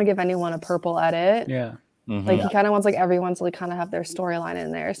doesn't want to give anyone a purple edit. Yeah. Like he kind of wants like everyone to like kind of have their storyline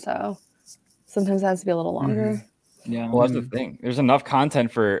in there. So sometimes it has to be a little longer. Yeah. Well, that's the thing. There's enough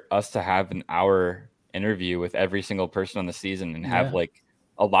content for us to have an hour interview with every single person on the season and have like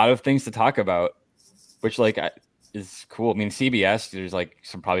a lot of things to talk about, which like is cool. I mean, CBS, there's like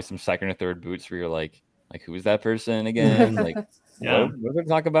probably some second or third boots where you're like who is that person again? Like, what did they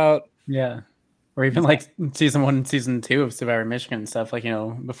talk about? Yeah. Or even like season 1 and season 2 of Survivor Michigan and stuff, like, you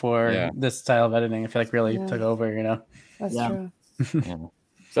know, before this style of editing, I feel like really took over, you know? That's true.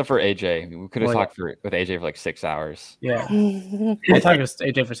 Except for AJ. We could have talked with AJ for like 6 hours. Yeah. I talked with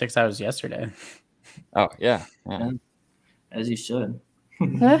AJ for 6 hours yesterday. Oh, yeah. As you should.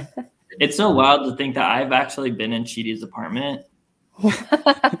 It's so wild to think that I've actually been in Chidi's apartment.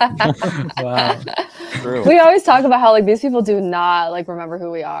 Wow. True. We always talk about how like these people do not like remember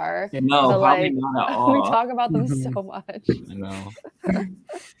who we are. No, but, probably like, not at all. We talk about them so much. I know.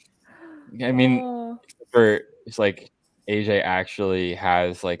 I mean, it's like AJ actually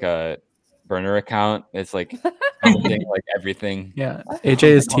has like a burner account. It's like everything. Yeah. AJ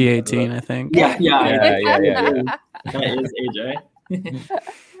is T18, I think. Yeah. That is AJ.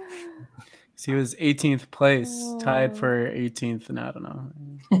 He was 18th place, tied for 18th, and I don't know.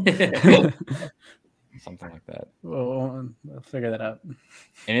 Something like that. We'll figure that out.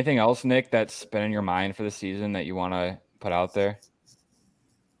 Anything else, Nick, that's been in your mind for the season that you want to put out there?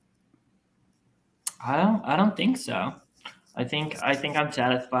 I don't think so. I think I'm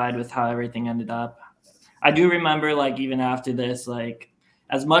satisfied with how everything ended up. I do remember, like, even after this, like,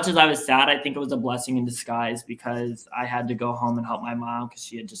 as much as I was sad, I think it was a blessing in disguise, because I had to go home and help my mom because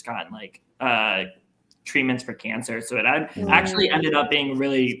she had just gotten like treatments for cancer. So it actually ended up being a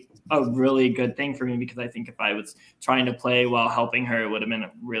really good thing for me, because I think if I was trying to play while helping her, it would have been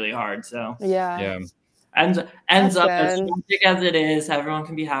really hard. So ends up as tragic as it is, everyone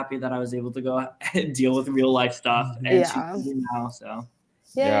can be happy that I was able to go deal with real life stuff, and she's now. So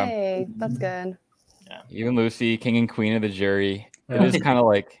yay, that's good. Yeah, even Lucy, king and queen of the jury. It is kind of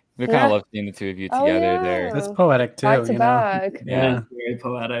like we kind of love seeing the two of you together there. That's poetic too. Back to back. Yeah, it's very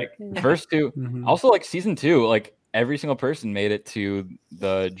poetic. First two, also like season 2, like every single person made it to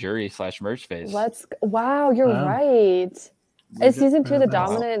the jury / merch phase. Wow, you're right. Is season 2 the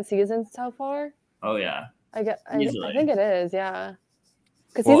dominant season so far? Oh yeah, I think it is. Yeah,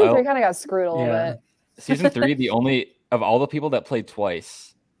 because season 3 kind of got screwed a little bit. Season 3, the only of all the people that played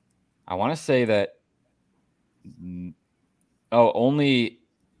twice, I want to say that. Only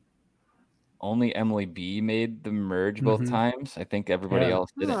Emily B made the merge both times. I think everybody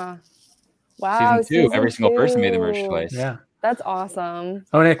else didn't. Wow. Season 2, every single person made the merge twice. Yeah. That's awesome.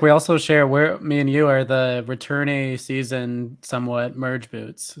 Oh, Nick, we also share where me and you are the returnee season somewhat merge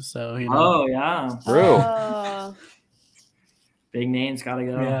boots. So, you know. Oh, yeah. True. Big names gotta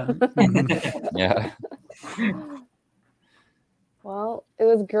go. Yeah. Well, it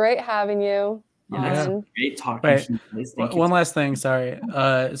was great having you. Great talking. Wait, one last thing, sorry.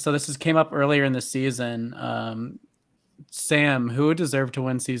 So this came up earlier in the season. Sam, who would deserve to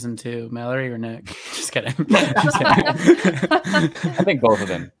win season 2, Mallory or Nick? Just kidding. I think both of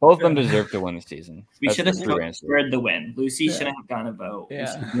them. Both of them deserve to win the season. We should have spread the win. Lucy shouldn't have gotten a vote.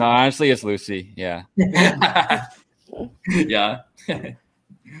 Yeah. No, honestly, it's Lucy. Yeah. Yeah.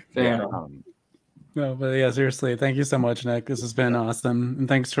 Fair. No, but yeah, seriously, thank you so much, Nick. This has been awesome, and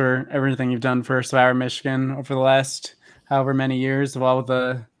thanks for everything you've done for Survivor Michigan over the last however many years, of all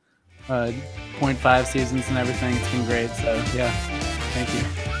the 0.5 seasons and everything. It's been great. So yeah, thank you.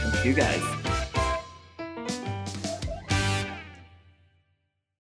 Thank you guys.